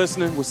thanks for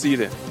listening. We'll see you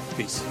then.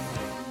 Peace.